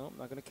tilt. Nope,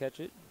 not going to catch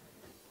it.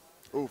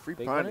 Ooh, free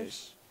Big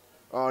punish.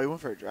 Oh, he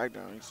went for a drag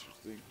down.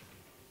 Interesting.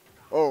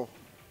 Oh,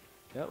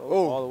 Yep,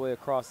 Oh. all the way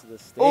across to the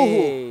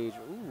stage.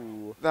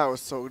 Ooh. that was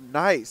so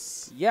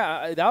nice.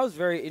 Yeah, that was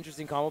very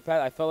interesting combo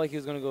pad. I felt like he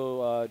was going to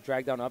go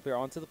drag down up here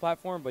onto the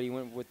platform, but he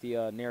went with the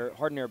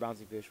hard nair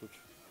bouncing fish, which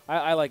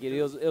I like it.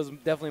 It was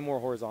definitely more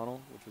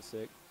horizontal, which was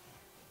sick.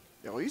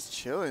 Yo, he's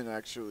chilling,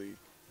 actually.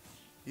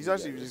 He's Yeah,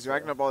 actually this just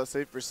racking up all the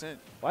safe percent.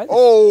 Why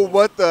Oh,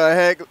 what the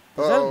heck? Is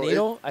that a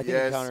needle? I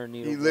think he countered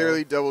needle, He bro.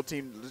 literally double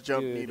teamed the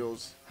jump Dude.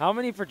 needles. How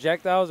many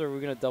projectiles are we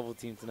going to double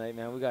team tonight,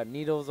 man? We got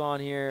needles on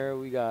here.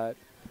 We got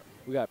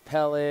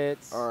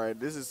pellets. All right,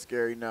 this is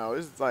scary now.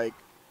 This is like,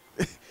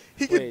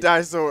 he could Wait.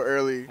 die so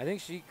early. I think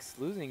Sheik's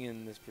losing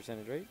in this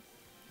percentage, right?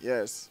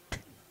 Yes.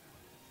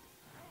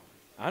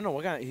 I don't know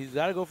what kind. He's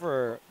got to go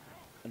for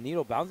a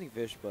needle bouncing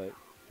fish, but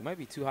it might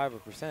be too high of a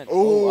percent. up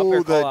Oh,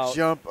 air the call out.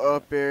 jump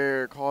up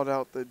air. Called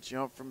out the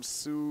jump from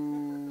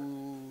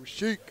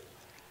Sheik.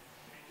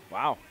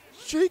 Wow.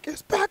 Sheik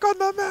is back on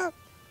the map.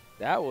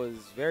 That was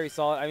very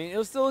solid. I mean, it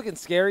was still looking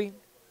scary.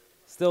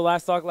 Still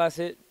last stock, last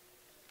hit.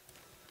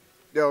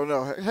 Yo,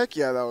 no. Heck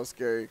yeah, that was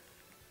scary.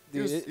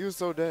 Dude, He was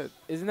so dead.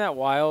 isn't that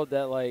wild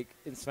that, like,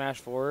 in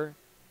Smash 4,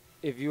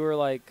 if you were,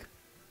 like,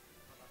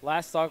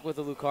 last stock with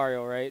the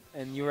Lucario, right,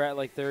 and you were at,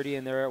 like, 30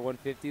 and they're at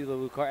 150,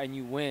 and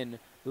you win,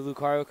 the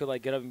Lucario could,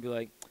 like, get up and be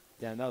like,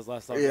 Damn, that was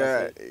last thought.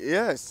 Yeah,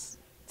 yes.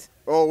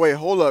 Oh, wait,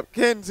 hold up.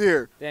 Ken's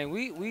here. Dang,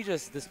 we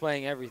just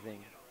displaying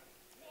everything.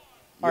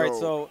 Yo. All right,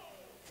 so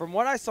from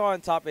what I saw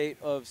in top 8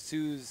 of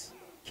Sue's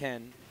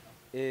Ken,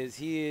 is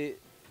he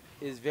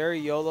is very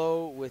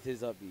YOLO with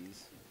his up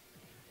Bs.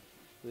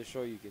 The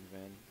Shoryukens,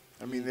 man.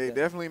 I mean, they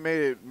definitely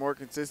made it more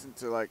consistent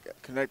to, like,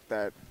 connect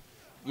that.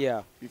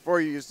 Yeah.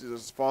 Before, you used to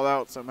just fall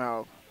out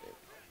somehow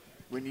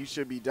when you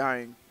should be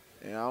dying.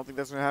 And I don't think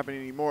that's going to happen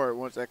anymore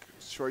once that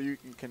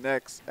Shoryuken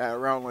connects at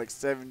around, like,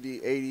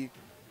 70, 80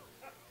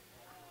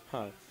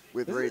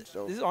 with Rage,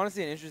 though. This is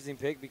honestly an interesting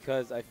pick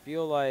because I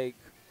feel like,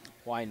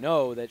 well, I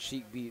know that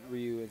Sheik beat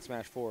Ryu in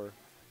Smash 4.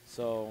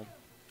 So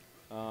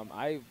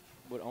I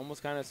would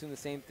almost kind of assume the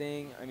same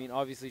thing. I mean,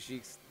 obviously,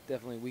 Sheik's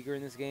definitely weaker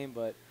in this game,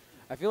 but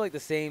I feel like the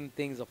same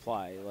things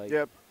apply. Like,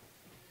 Yep.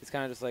 it's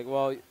kind of just like,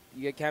 well, you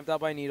get camped out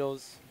by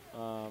needles.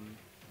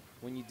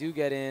 When you do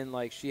get in,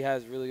 like, she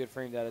has really good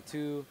frame data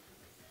too.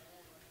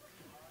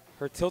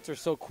 Her tilts are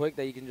so quick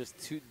that you can just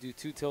do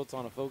 2 tilts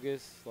on a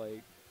focus.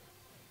 Like,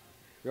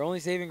 your only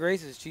saving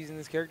grace is cheesing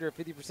this character at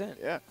 50%.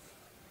 Yeah.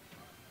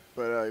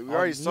 But we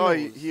already saw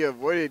he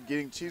avoided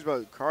getting cheesed by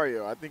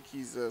Lucario. I think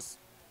he's just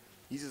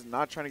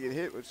not trying to get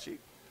hit with Sheik.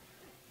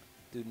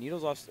 Dude,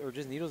 needles off, or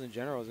just needles in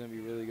general is going to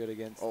be really good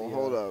against. Oh,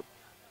 hold up.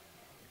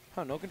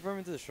 Huh, no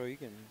confirming to the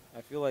Shoryuken.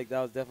 I feel like that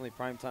was definitely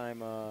prime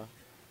time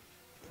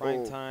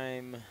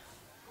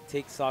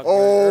take stock.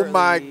 Oh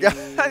my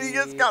God, he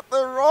just got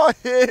the raw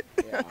hit.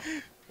 Yeah.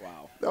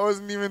 Wow. That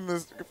wasn't even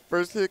the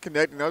first hit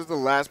connecting. That was the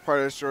last part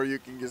of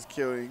Shoryuken just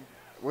killing.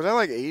 Was that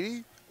like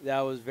 80?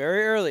 That was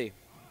very early.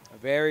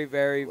 Very,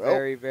 very, Well,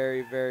 very,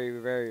 very, very,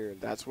 very early.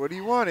 That's what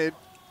he wanted.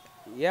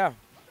 Yeah.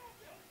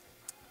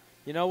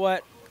 You know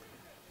what?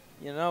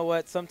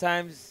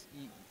 Sometimes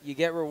you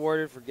get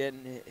rewarded for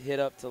getting hit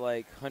up to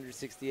like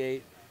 168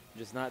 and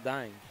just not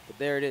dying. But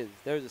there it is.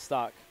 There's a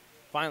stock.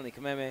 Finally,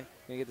 Kameme going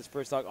to get this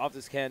first stock off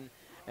this Ken.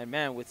 And,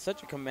 man, with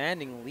such a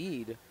commanding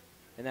lead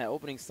in that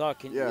opening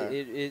stock,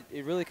 it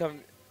really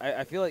comes –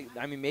 I feel like –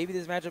 I mean, maybe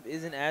this matchup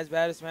isn't as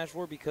bad as Smash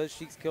 4 because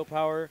Sheik's kill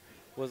power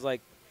was,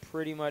 like,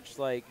 pretty much,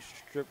 like,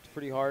 stripped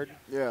pretty hard.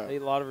 Yeah. A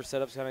lot of her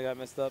setups kind of got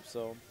messed up.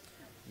 So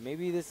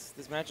maybe this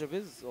matchup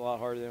is a lot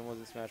harder than it was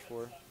in Smash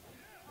 4.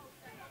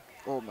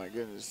 Oh, my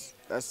goodness.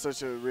 That's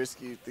such a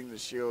risky thing to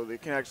shield.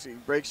 It can actually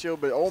break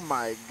shield, but, oh,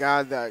 my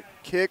God,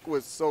 that kick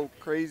was so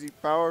crazy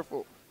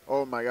powerful.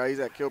 Oh, my God, he's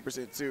at kill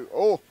percent, too.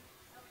 Oh,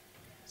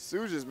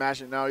 Sue's just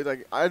mashing now. He's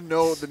like, I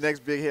know the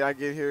next big hit I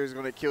get here is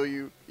going to kill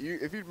you.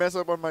 If you mess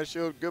up on my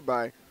shield,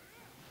 goodbye.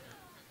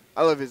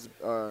 I love his,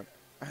 I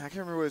can't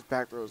remember what his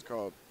back throw is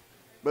called,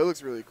 but it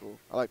looks really cool.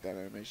 I like that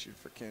animation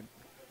for Ken.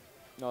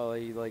 Oh,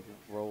 he, like,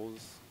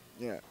 rolls.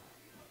 Yeah.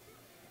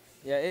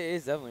 Yeah, it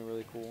is definitely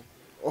really cool.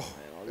 Oh,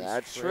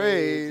 that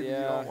trade. Yeah.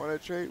 You don't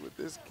want to trade with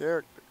this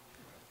character.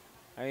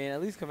 I mean,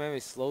 at least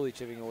Kameme's slowly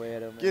chipping away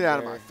at him. Get out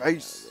of my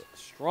face.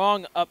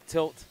 Strong up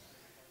tilt.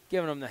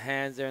 Giving him the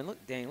hands there. And look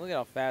at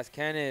how fast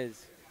Ken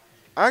is.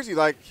 I actually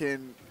like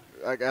Ken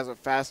like as a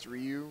fast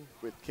Ryu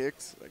with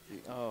kicks. Like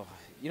oh,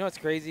 you know what's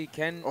crazy?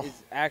 Ken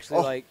is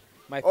actually like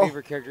my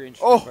favorite character in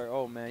Street Fighter.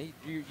 Oh, man.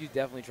 You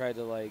definitely tried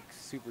to like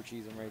super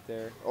cheese him right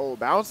there. Oh,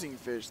 bouncing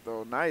fish,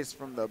 though. Nice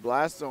from the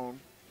blast zone.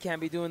 Can't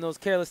be doing those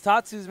careless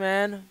tatsus,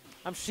 man.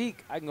 I'm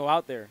Sheik. I can go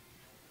out there.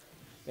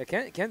 Yeah,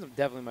 Ken's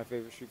definitely my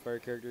favorite Street Fighter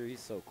character.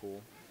 He's so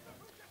cool.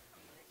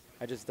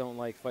 I just don't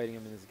like fighting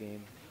him in this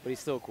game, but he's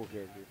still a cool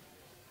character.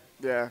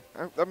 Yeah,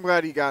 I'm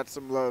glad he got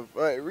some love.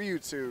 Ryu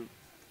too.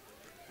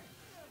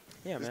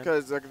 Yeah, man.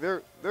 Because like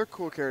they're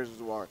cool characters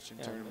to watch in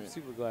tournament. I'm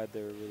super glad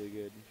they're really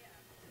good.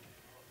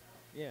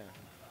 Yeah.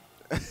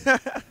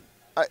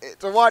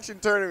 To watch in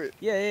tournament.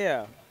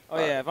 Yeah. Oh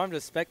yeah, if I'm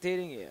just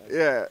spectating, yeah.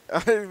 Yeah, I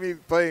didn't mean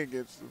playing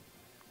against them.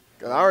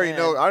 Cause I already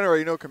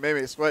know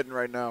Kameme is sweating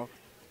right now.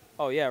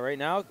 Oh yeah, right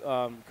now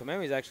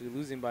Kameme is actually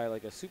losing by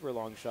like a super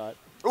long shot.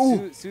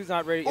 Ooh. Sue's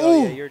not ready. Ooh.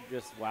 Oh yeah, you're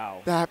just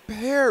wow. That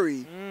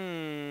parry.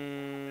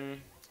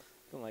 Feeling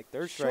like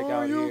third strike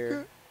out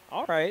here.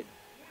 All right.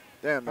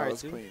 Damn, that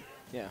was clean.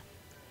 Yeah.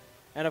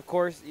 And of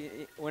course,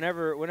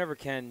 whenever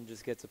Ken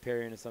just gets a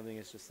parry into something,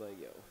 it's just like,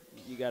 yo,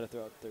 you got to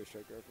throw out the third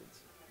strike reference.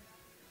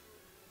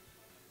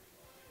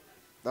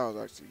 That was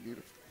actually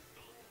beautiful.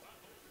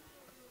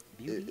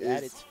 Beauty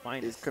at its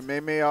finest. Is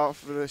Kameme out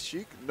for the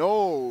Sheik?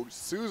 No,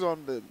 Sue's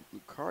on the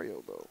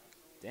Lucario, though.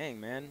 Dang,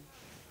 man.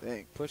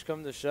 Dang. Push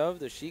comes to shove,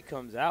 the Sheik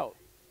comes out.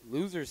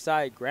 Losers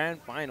side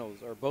grand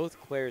finals are both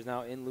players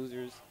now in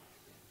losers.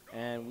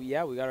 And we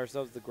got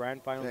ourselves the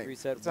grand finals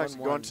reset. It's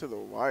actually going to the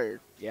wire.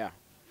 Yeah.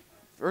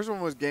 First one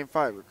was game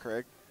 5,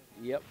 correct?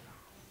 Yep.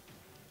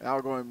 Now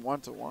we're going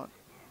 1-1.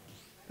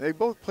 They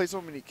both play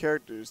so many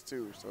characters,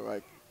 too, so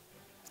like.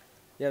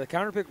 Yeah, the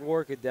counterpick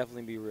war could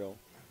definitely be real.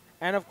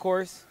 And of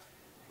course,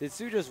 did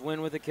Sue just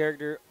win with a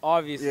character?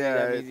 Obviously,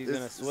 that means he's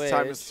going to switch. It's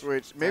time to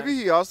switch. Maybe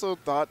he also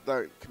thought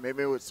that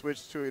Kameme would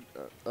switch to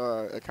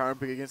a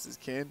counterpick against his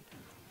kin.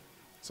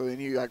 So then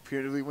he like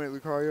punitively went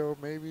Lucario,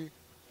 maybe.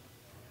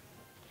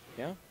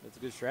 Yeah, that's a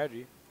good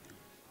strategy.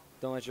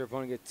 Don't let your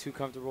opponent get too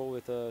comfortable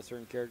with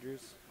certain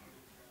characters.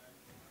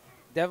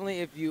 Definitely,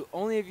 if you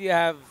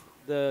have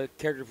the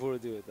character pool to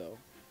do it though.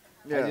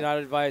 Yeah. I do not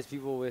advise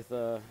people with.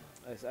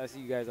 I see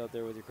you guys out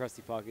there with your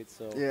crusty pockets.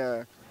 So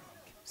Yeah.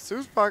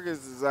 Sue's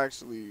pockets is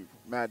actually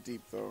mad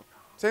deep though.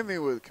 Same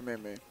thing with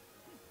Kameme.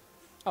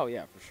 Oh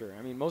yeah, for sure.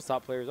 I mean, most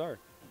top players are.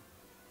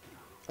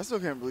 I still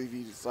can't believe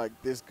he's like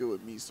this good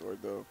with Meat Sword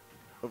though,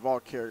 of all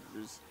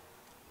characters.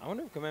 I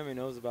wonder if Kameme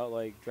knows about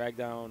like drag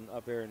down,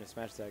 up air, and a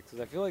smash attack. Because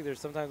I feel like there's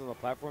sometimes on the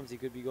platforms he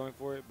could be going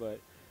for it, but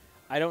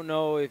I don't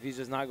know if he's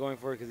just not going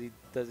for it because he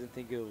doesn't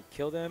think it'll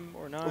kill them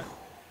or not.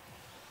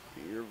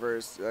 He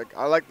reversed. Like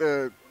I like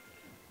the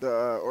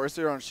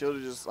Orster on shield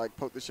to just like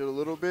poke the shield a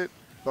little bit,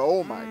 but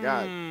oh my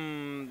god,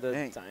 The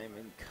dang.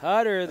 diamond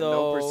cutter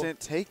though. No percent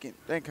taken.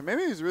 Dang,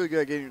 Kameme is really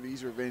good at getting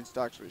these revenge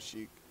stocks with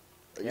Sheik,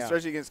 like, Yeah.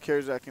 especially against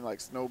characters that can like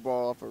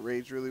snowball off a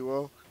rage really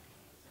well.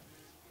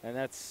 And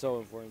that's so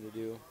important to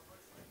do.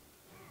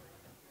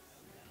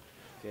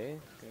 Okay,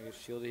 gonna get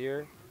shielded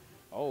here.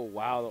 Oh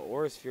wow, the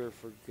Aura Sphere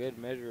for good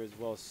measure as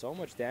well. So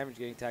much damage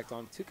getting tacked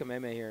on to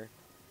Kameme here.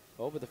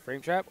 Oh, but the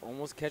frame trap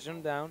almost catching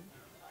him down.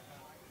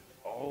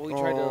 Oh, he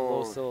tried to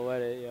low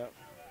silhouette it, yeah.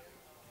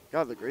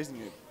 God, the grazing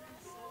it.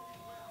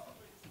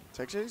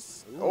 Tech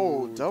chase? Ooh,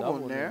 Oh, double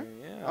in nair.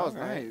 there. Yeah, That was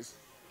alright. nice.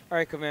 All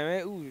right,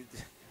 Kameme. Ooh,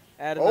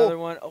 add Oh. another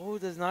one. Oh,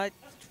 does not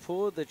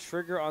pull the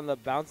trigger on the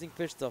bouncing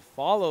fish to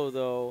follow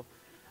though.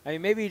 I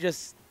mean, maybe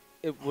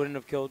it wouldn't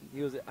have killed.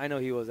 I know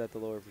he was at the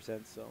lower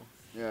percent, so.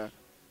 Yeah.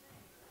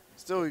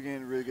 Still, he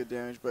getting really good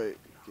damage, but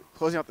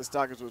closing out the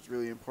stock is what's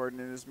really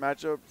important in this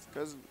matchup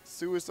because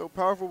Sue is so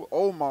powerful.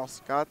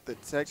 Almost got the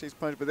tech chase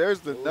punch, but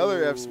there's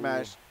another F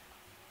smash.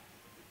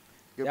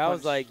 Good That was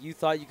punch. like, you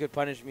thought you could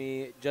punish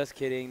me. Just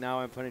kidding. Now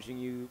I'm punishing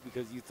you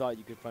because you thought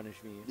you could punish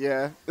me.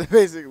 Yeah,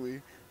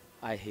 basically.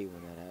 I hate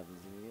when that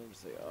happens to me. I'm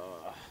just like,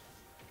 ugh.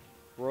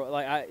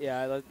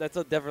 That's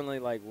a definitely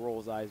like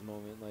rolls eyes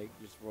moment. Like,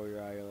 just roll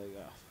your eye. You're like,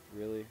 ugh,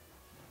 really?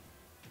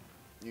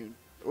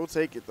 We'll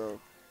take it though.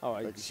 Oh,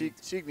 Like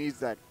Sheik needs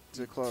that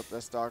to close up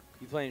that stock,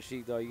 you playing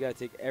Sheik though. You gotta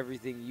take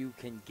everything you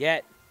can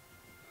get.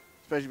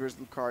 especially versus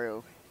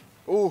Lucario.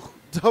 Oh,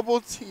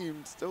 double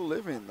team, still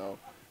living though.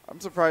 I'm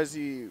surprised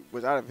he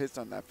was out of hits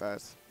on that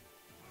fast.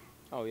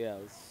 Oh yeah,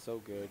 it was so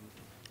good.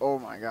 Oh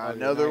my God, Oh,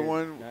 another now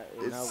one. now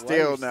It's what?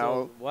 stale You're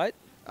now. What?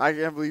 I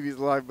can't believe he's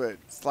alive, but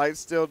slight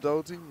still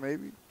double team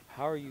maybe.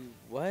 How are you?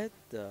 What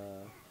the?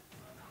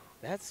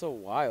 That's so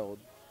wild.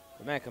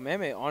 But man,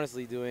 Kameme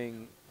honestly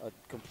doing a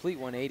complete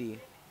 180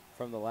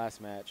 from the last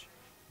match.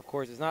 Of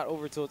course, it's not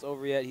over till it's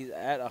over yet. He's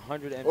at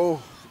 100 and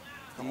Oh,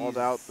 he's called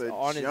out the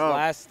on his jump.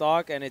 last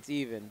stock, and it's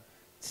even.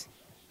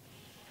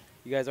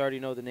 You guys already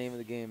know the name of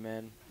the game,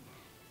 man.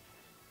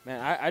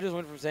 Man, I just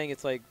went from saying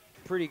it's like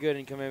pretty good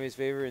in Kameme's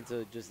favor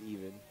into just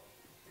even.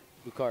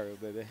 Lucario,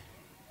 baby.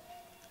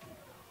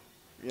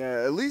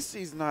 Yeah, at least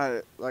he's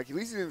not like at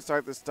least he didn't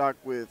start the stock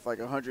with like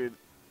 100%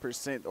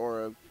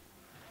 aura,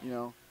 you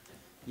know.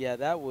 Yeah,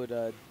 that would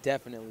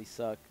definitely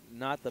suck.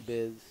 Not the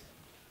biz.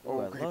 Ooh,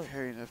 Oh, I great love-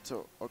 parry and F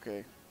tilt. Okay,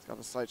 he's got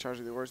the slight charge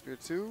of the aura spear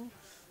too.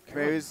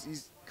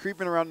 He's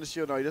creeping around the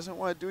shield now. He doesn't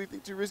want to do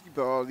anything too risky,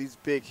 but oh, these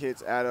big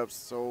hits add up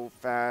so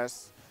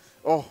fast.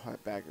 Oh,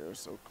 that back air is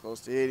so close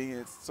to hitting.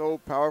 It's so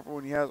powerful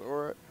when he has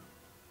aura.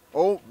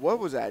 Oh, what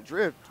was that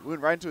drift?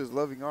 Went right into his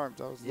loving arms.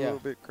 That was a little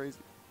bit crazy.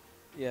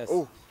 Yes.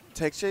 Oh,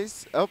 tech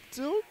chase up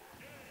tilt.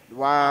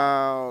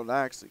 Wow,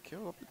 that actually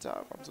killed off the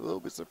top. I'm a little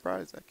bit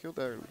surprised that killed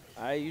that early.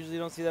 I usually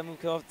don't see that move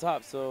kill off the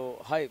top,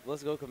 so hype.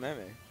 Let's go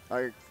Kameme.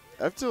 Like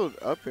F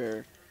tilt up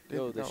air.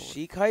 Yo, Didn't the know.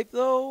 Sheik hype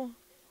though.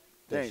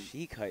 The Dang.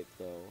 Sheik hype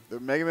though. The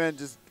Mega Man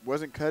just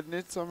wasn't cutting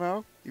it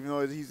somehow. Even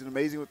though he's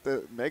amazing with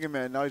the Mega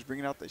Man, now he's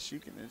bringing out the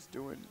Sheik and it's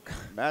doing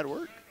mad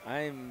work.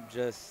 I'm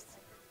just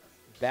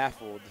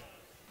baffled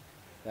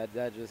that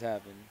that just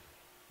happened.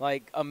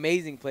 Like,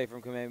 amazing play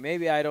from Kameme.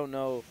 Maybe I don't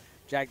know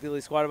Jack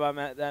Dilly's squad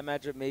about that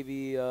matchup.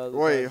 Maybe. Wait,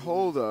 Lucario-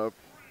 hold up.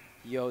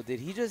 Yo, did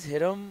he just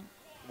hit him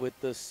with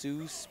the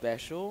Sue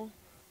special?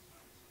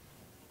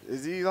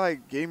 Is he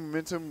like gain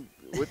momentum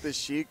with the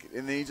Sheik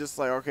and then he just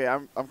like, okay,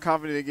 I'm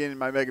confident again in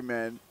my Mega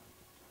Man.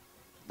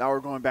 Now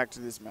we're going back to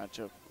this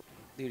matchup.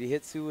 Dude, he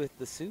hit Sue with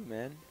the Sue,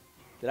 man.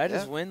 Did I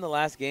just Yeah. win the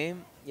last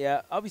game?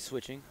 Yeah, I'll be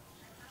switching.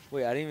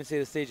 Wait, I didn't even say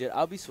the stage yet.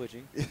 I'll be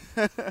switching.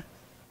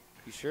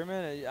 You sure,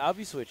 man? I'll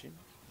be switching.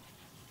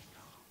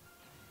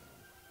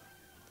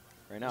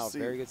 Right now, Let's see.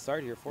 very good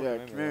start here for Yeah,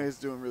 Kameme. Kameme is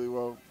doing really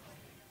well.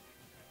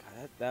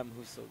 God, that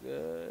move's so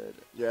good.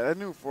 Yeah, that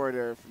new forward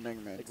air for Mega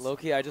Man. Like,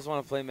 low-key, I just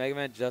want to play Mega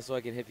Man just so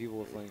I can hit people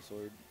with Flame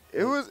Sword.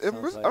 Sounds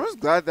I'm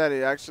just glad that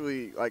it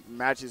actually like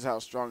matches how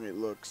strong it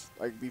looks.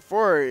 Like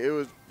before, it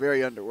was very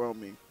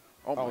underwhelming.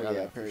 Oh my Oh, god, yeah,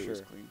 that for parry was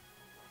sure. clean.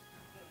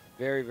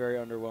 Very, very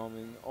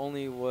underwhelming.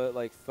 Only what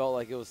like felt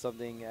like it was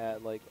something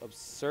at like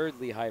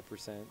absurdly high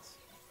percents.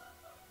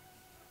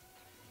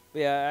 But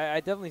yeah,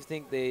 I definitely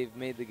think they've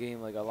made the game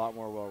like a lot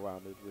more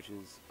well-rounded, which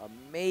is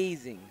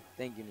amazing.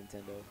 Thank you,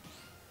 Nintendo.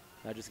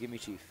 Now just give me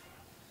Chief.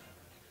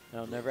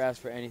 And I'll never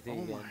ask for anything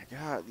Oh again. my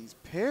god, these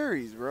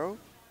parries, bro.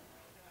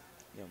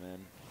 Yo, man.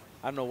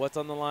 I don't know what's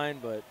on the line,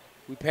 but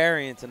we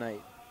parrying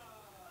tonight.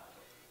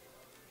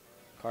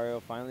 Lucario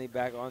finally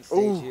back on stage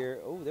Ooh. here.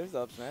 Oh, there's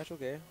the up smash.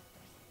 Okay.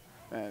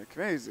 Man,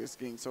 Kameme's just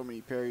getting so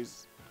many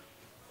parries.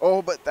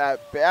 Oh, but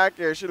that back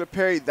air should have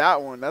parried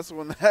that one. That's the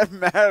one that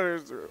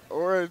matters.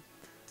 Or,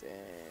 Dang.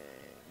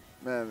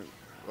 man,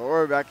 the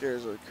aura back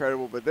airs are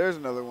incredible. But there's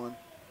another one.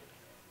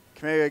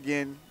 Kameme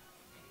again,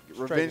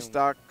 revenge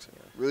stock,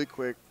 really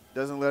quick.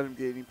 Doesn't let him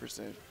get any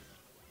percent.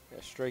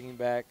 Yeah, striking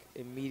back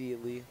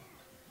immediately.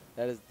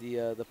 That is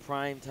the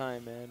prime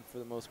time, man, for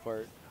the most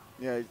part.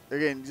 Yeah,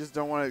 again, you just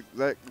don't want to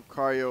let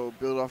Lucario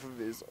build off of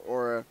his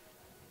aura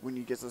when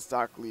he gets a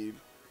stock lead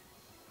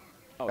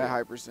at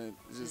high percent.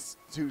 It's just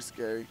too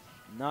scary.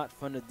 Not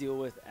fun to deal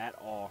with at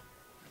all.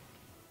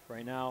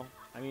 Right now,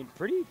 I mean,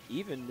 pretty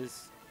even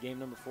this game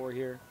number 4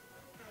 here.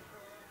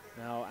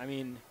 Now, I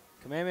mean,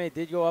 Kameme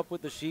did go up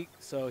with the Sheik,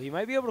 so he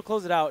might be able to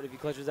close it out if he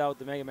clutches out with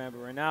the Mega Man. But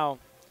right now,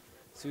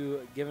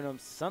 to giving him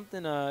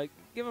something,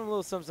 giving him a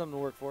little something to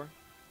work for.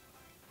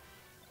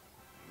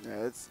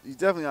 Yeah, he's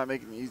definitely not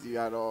making it easy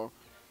at all,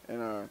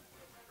 and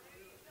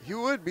he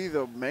would be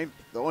the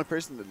only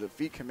person to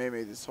defeat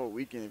Kameme this whole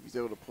weekend if he's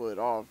able to pull it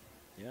off.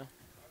 Yeah,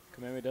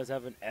 Kameme does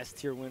have an S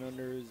tier win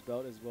under his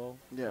belt as well.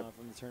 Yeah.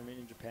 From the tournament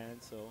in Japan,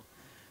 so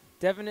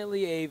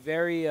definitely a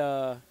very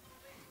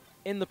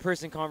in the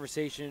person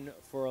conversation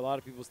for a lot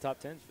of people's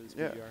top 10s for this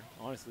PGR.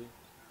 Honestly.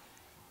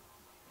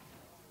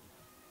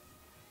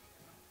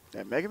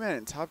 Yeah, Mega Man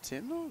in top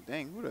 10 though?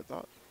 Dang, who would have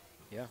thought?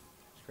 Yeah,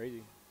 it's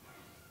crazy.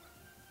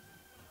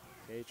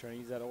 Okay, trying to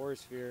use that Aura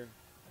Sphere.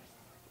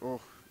 Oh,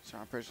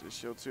 trying to pressure the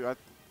shield too. I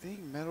think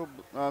Metal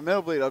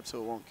Blade up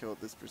till won't kill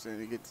at this percent.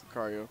 He gets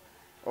Lucario.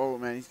 Oh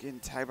man, he's getting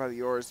tagged by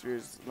the Aura Sphere.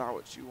 It's not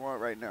what you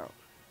want right now.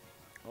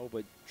 Oh,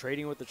 but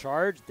trading with the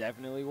charge,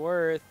 definitely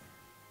worth.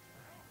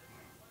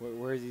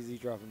 Where is he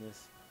dropping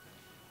this?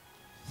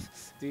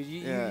 Dude,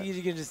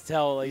 you can just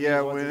tell. Like,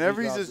 yeah,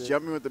 whenever he's just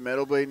jumping with the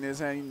Metal Blade in his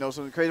hand, you know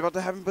something crazy about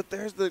to happen. But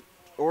there's the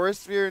Aura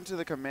Sphere into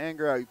the command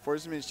grab. He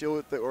forces him in shield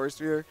with the Aura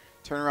Sphere.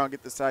 Turn around,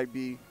 get the side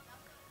B.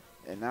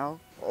 And now,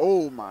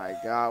 oh my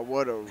God,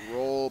 what a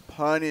roll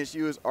punish.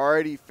 He was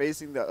already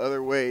facing the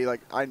other way.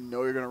 Like, I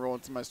know you're going to roll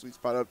into my sweet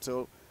spot up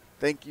tilt.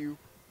 Thank you,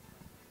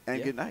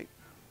 and good night.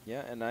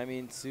 Yeah, and I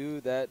mean,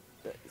 Sue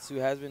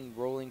has been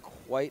rolling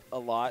quite a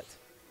lot.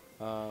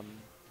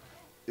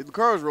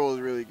 Lucario's roll is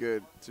really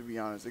good, to be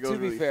honest. It goes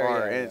really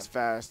far, and it's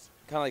fast.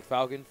 Kind of like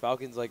Falcon.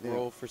 Falcon's, like,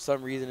 roll, for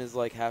some reason, is,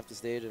 like, half the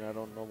stage, and I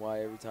don't know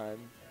why every time.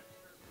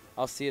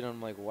 I'll see it, and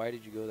I'm like, why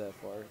did you go that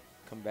far?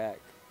 Come back.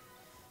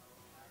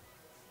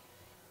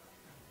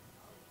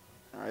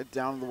 All right,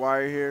 down the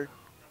wire here.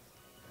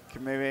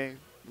 Kameme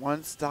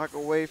one stock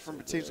away from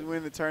potentially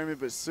winning the tournament,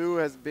 but Sue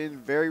has been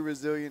very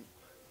resilient.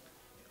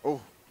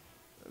 Oh,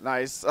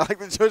 nice. I like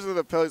the choice of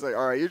the pellet. He's like,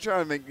 all right, you're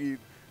trying to make me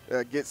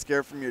get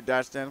scared from your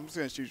dash stand. I'm just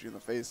going to shoot you in the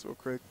face real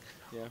quick.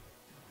 Yeah.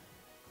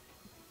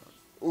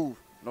 Ooh,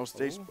 no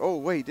stage. Oh,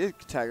 wait, he did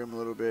tag him a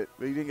little bit,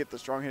 but he didn't get the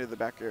strong hit at the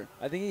back air.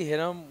 I think he hit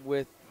him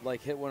with,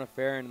 like, hit one of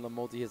fair, and the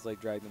multi-hits, like,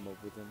 dragged him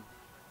up with him.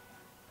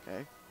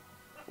 Okay.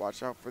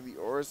 Watch out for the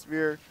Aura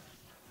Sphere.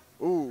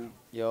 Ooh.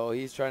 Yo,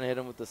 he's trying to hit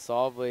him with the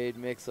Saw Blade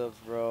mix-ups,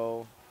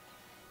 bro.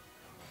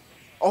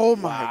 Oh,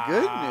 my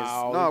goodness.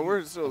 No,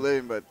 we're still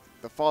living, but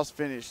the false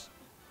finish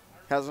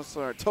has us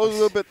on our toes a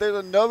little bit. There's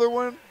another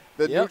one.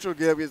 The neutral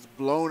get gets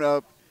blown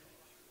up.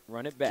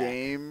 Run it back.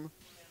 Game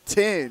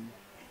 10.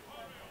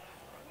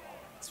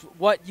 It's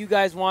what you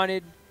guys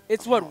wanted.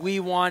 It's what we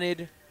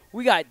wanted.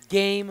 We got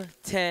Game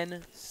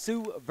 10,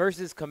 Sue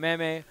versus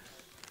Kameme.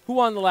 Who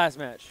won the last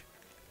match?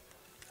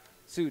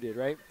 Sue did,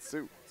 right?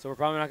 Sue. So we're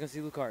probably not going to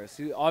see Lucario.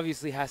 Sue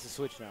obviously has to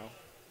switch now.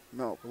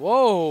 No.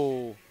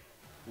 Whoa.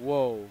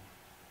 Whoa.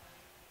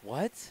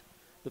 What?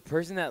 The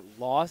person that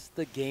lost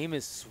the game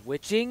is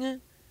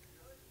switching?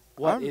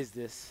 What is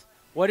this?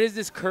 What is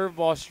this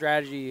curveball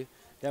strategy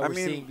that we're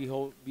seeing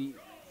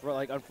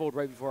unfold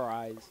right before our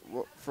eyes?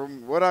 Well,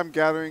 from what I'm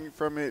gathering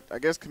from it, I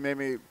guess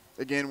Kameme,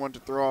 again, wanted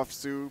to throw off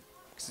Sue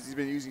since he's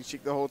been using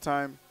Sheik the whole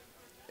time.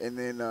 And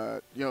then,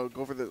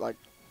 go for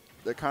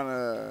the kind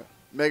of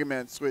Mega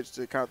Man switch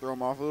to kind of throw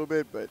him off a little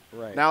bit. But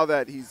now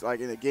that he's like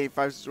in a Game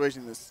 5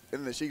 situation,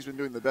 and the Sheik's been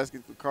doing the best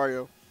against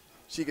Lucario,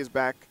 Sheik is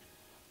back.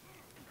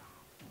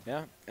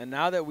 Yeah, and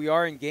now that we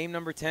are in game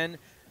number 10,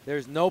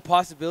 there's no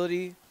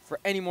possibility for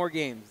any more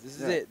games.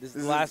 This is it. This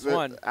is the last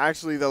one.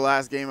 Actually, the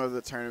last game of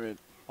the tournament.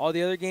 All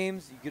the other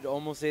games, you could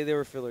almost say they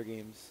were filler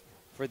games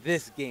for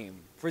this game,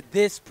 for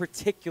this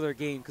particular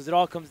game, because it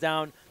all comes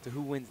down to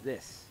who wins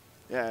this.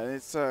 Yeah, and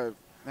it's,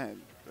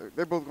 man,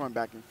 they're both going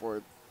back and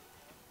forth.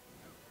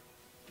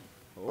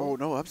 Oh,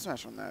 no up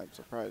smash on that. I'm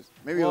surprised.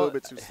 Maybe a little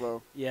bit too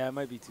slow. Yeah, it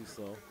might be too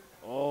slow.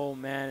 Oh,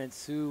 man, and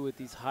Sue with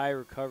these high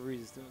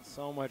recoveries is doing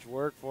so much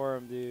work for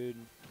him, dude.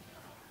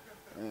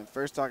 And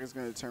first stock is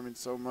going to determine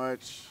so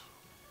much.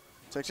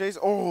 Tech chase.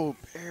 Oh,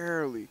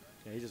 barely.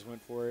 Yeah, he just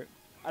went for it.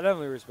 I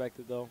definitely respect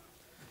it, though.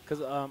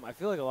 Because I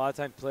feel like a lot of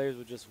times players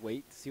would just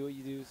wait to see what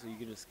you do so you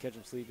can just catch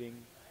them sleeping,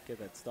 get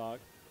that stock.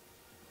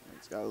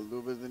 He's got a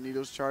little bit of the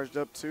needles charged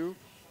up, too.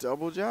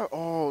 Double jab.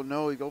 Oh,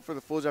 no. He go for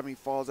the full jab and he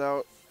falls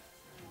out.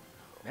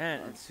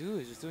 Man, and Sue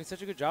is just doing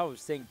such a good job of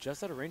staying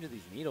just out of range of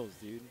these needles,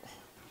 dude.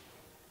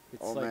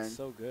 It's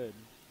so good.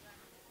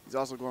 He's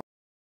also going.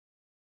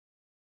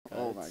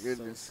 Oh, my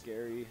goodness. So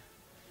scary.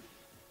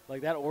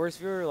 Like that aura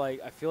sphere,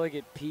 like I feel like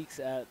it peaks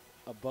at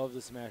above the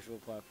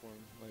Smashville platform.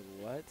 Like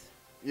what?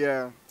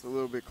 Yeah, it's a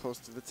little bit close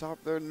to the top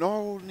there.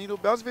 No, Needle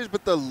Bounce Fish,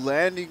 but the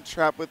landing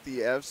trap with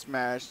the F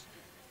smash.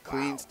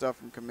 Clean stuff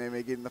from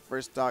Kameme getting the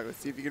first stock. Let's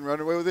see if he can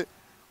run away with it.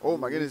 Oh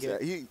my goodness,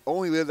 he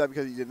only lived that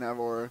because he didn't have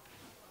aura.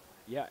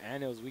 Yeah,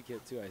 and it was weak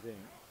hit too, I think.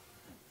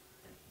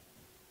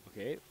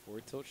 Okay,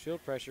 forward tilt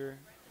shield pressure.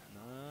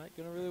 Not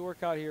going to really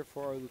work out here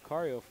for our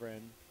Lucario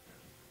friend.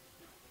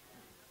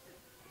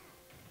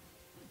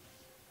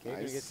 Okay,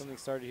 going to get something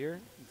started here.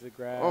 Into the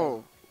grab.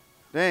 Oh,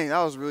 dang,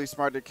 that was really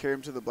smart to carry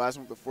him to the blast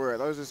with the forward. I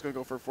thought I was just going to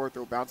go for a forward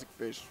throw bouncing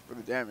fish for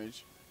the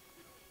damage.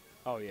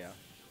 Oh, yeah.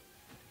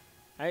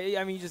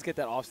 I mean, you just get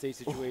that off-stage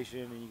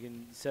situation, and you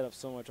can set up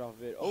so much off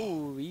of it.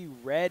 Oh, he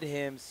read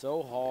him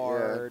so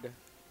hard. Yeah,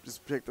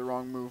 just picked the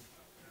wrong move.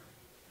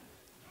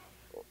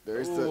 Oh,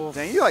 there's the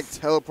dang, he like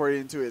teleported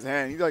into his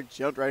hand. He like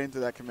jumped right into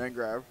that command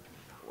grab.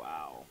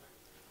 Wow.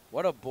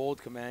 What a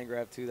bold command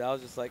grab, too. That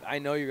was just like, I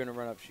know you're going to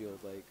run up shield.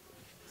 Like,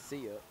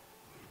 see ya.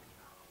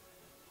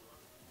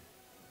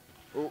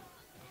 Oh.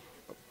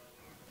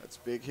 That's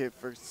a big hit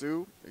for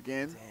Sue.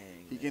 Again,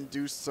 Dang, he can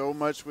do so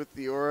much with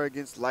the aura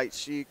against Light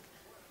Sheik.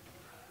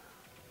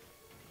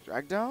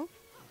 Drag down?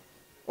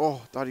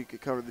 Oh, thought he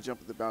could cover the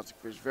jump of the bouncing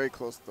fish. Very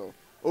close, though.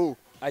 Oh.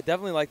 I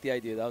definitely like the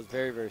idea. That was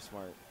very, very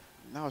smart.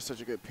 That was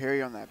such a good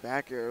parry on that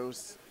back air. It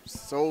was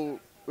so,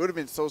 it would have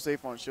been so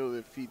safe on shield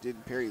if he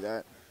didn't parry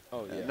that.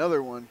 Oh, yeah.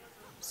 Another one.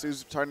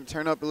 Sue's trying to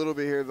turn up a little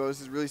bit here, though. This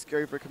is really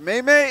scary for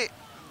Kameme.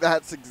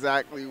 That's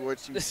exactly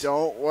what you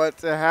don't want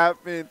to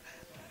happen.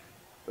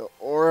 The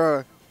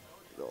aura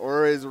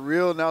is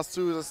real. Now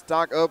Sue is a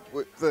stock up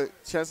with the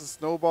chance to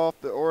snowball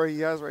off the aura he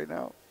has right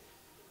now.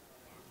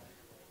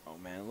 Oh,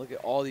 man, look at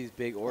all these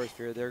big aura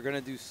sphere. They're going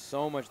to do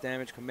so much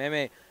damage.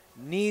 Kameme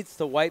needs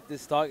to wipe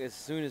this stock as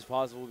soon as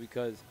possible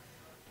because,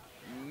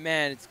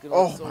 man, it's going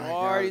to be so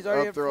hard. He's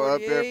already up throw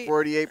at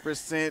 48. Up there,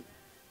 48%.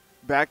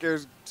 Back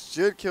airs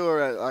should kill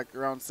her at like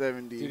around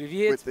 70. Dude, if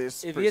he hits, with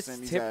this if he hits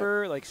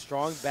tipper, like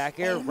strong back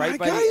air right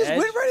by the edge.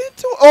 Went right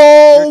into it.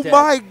 Oh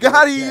my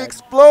God, he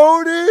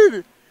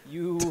exploded.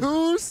 You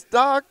two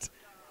stocked.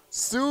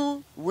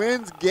 Sue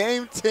wins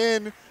game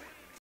 10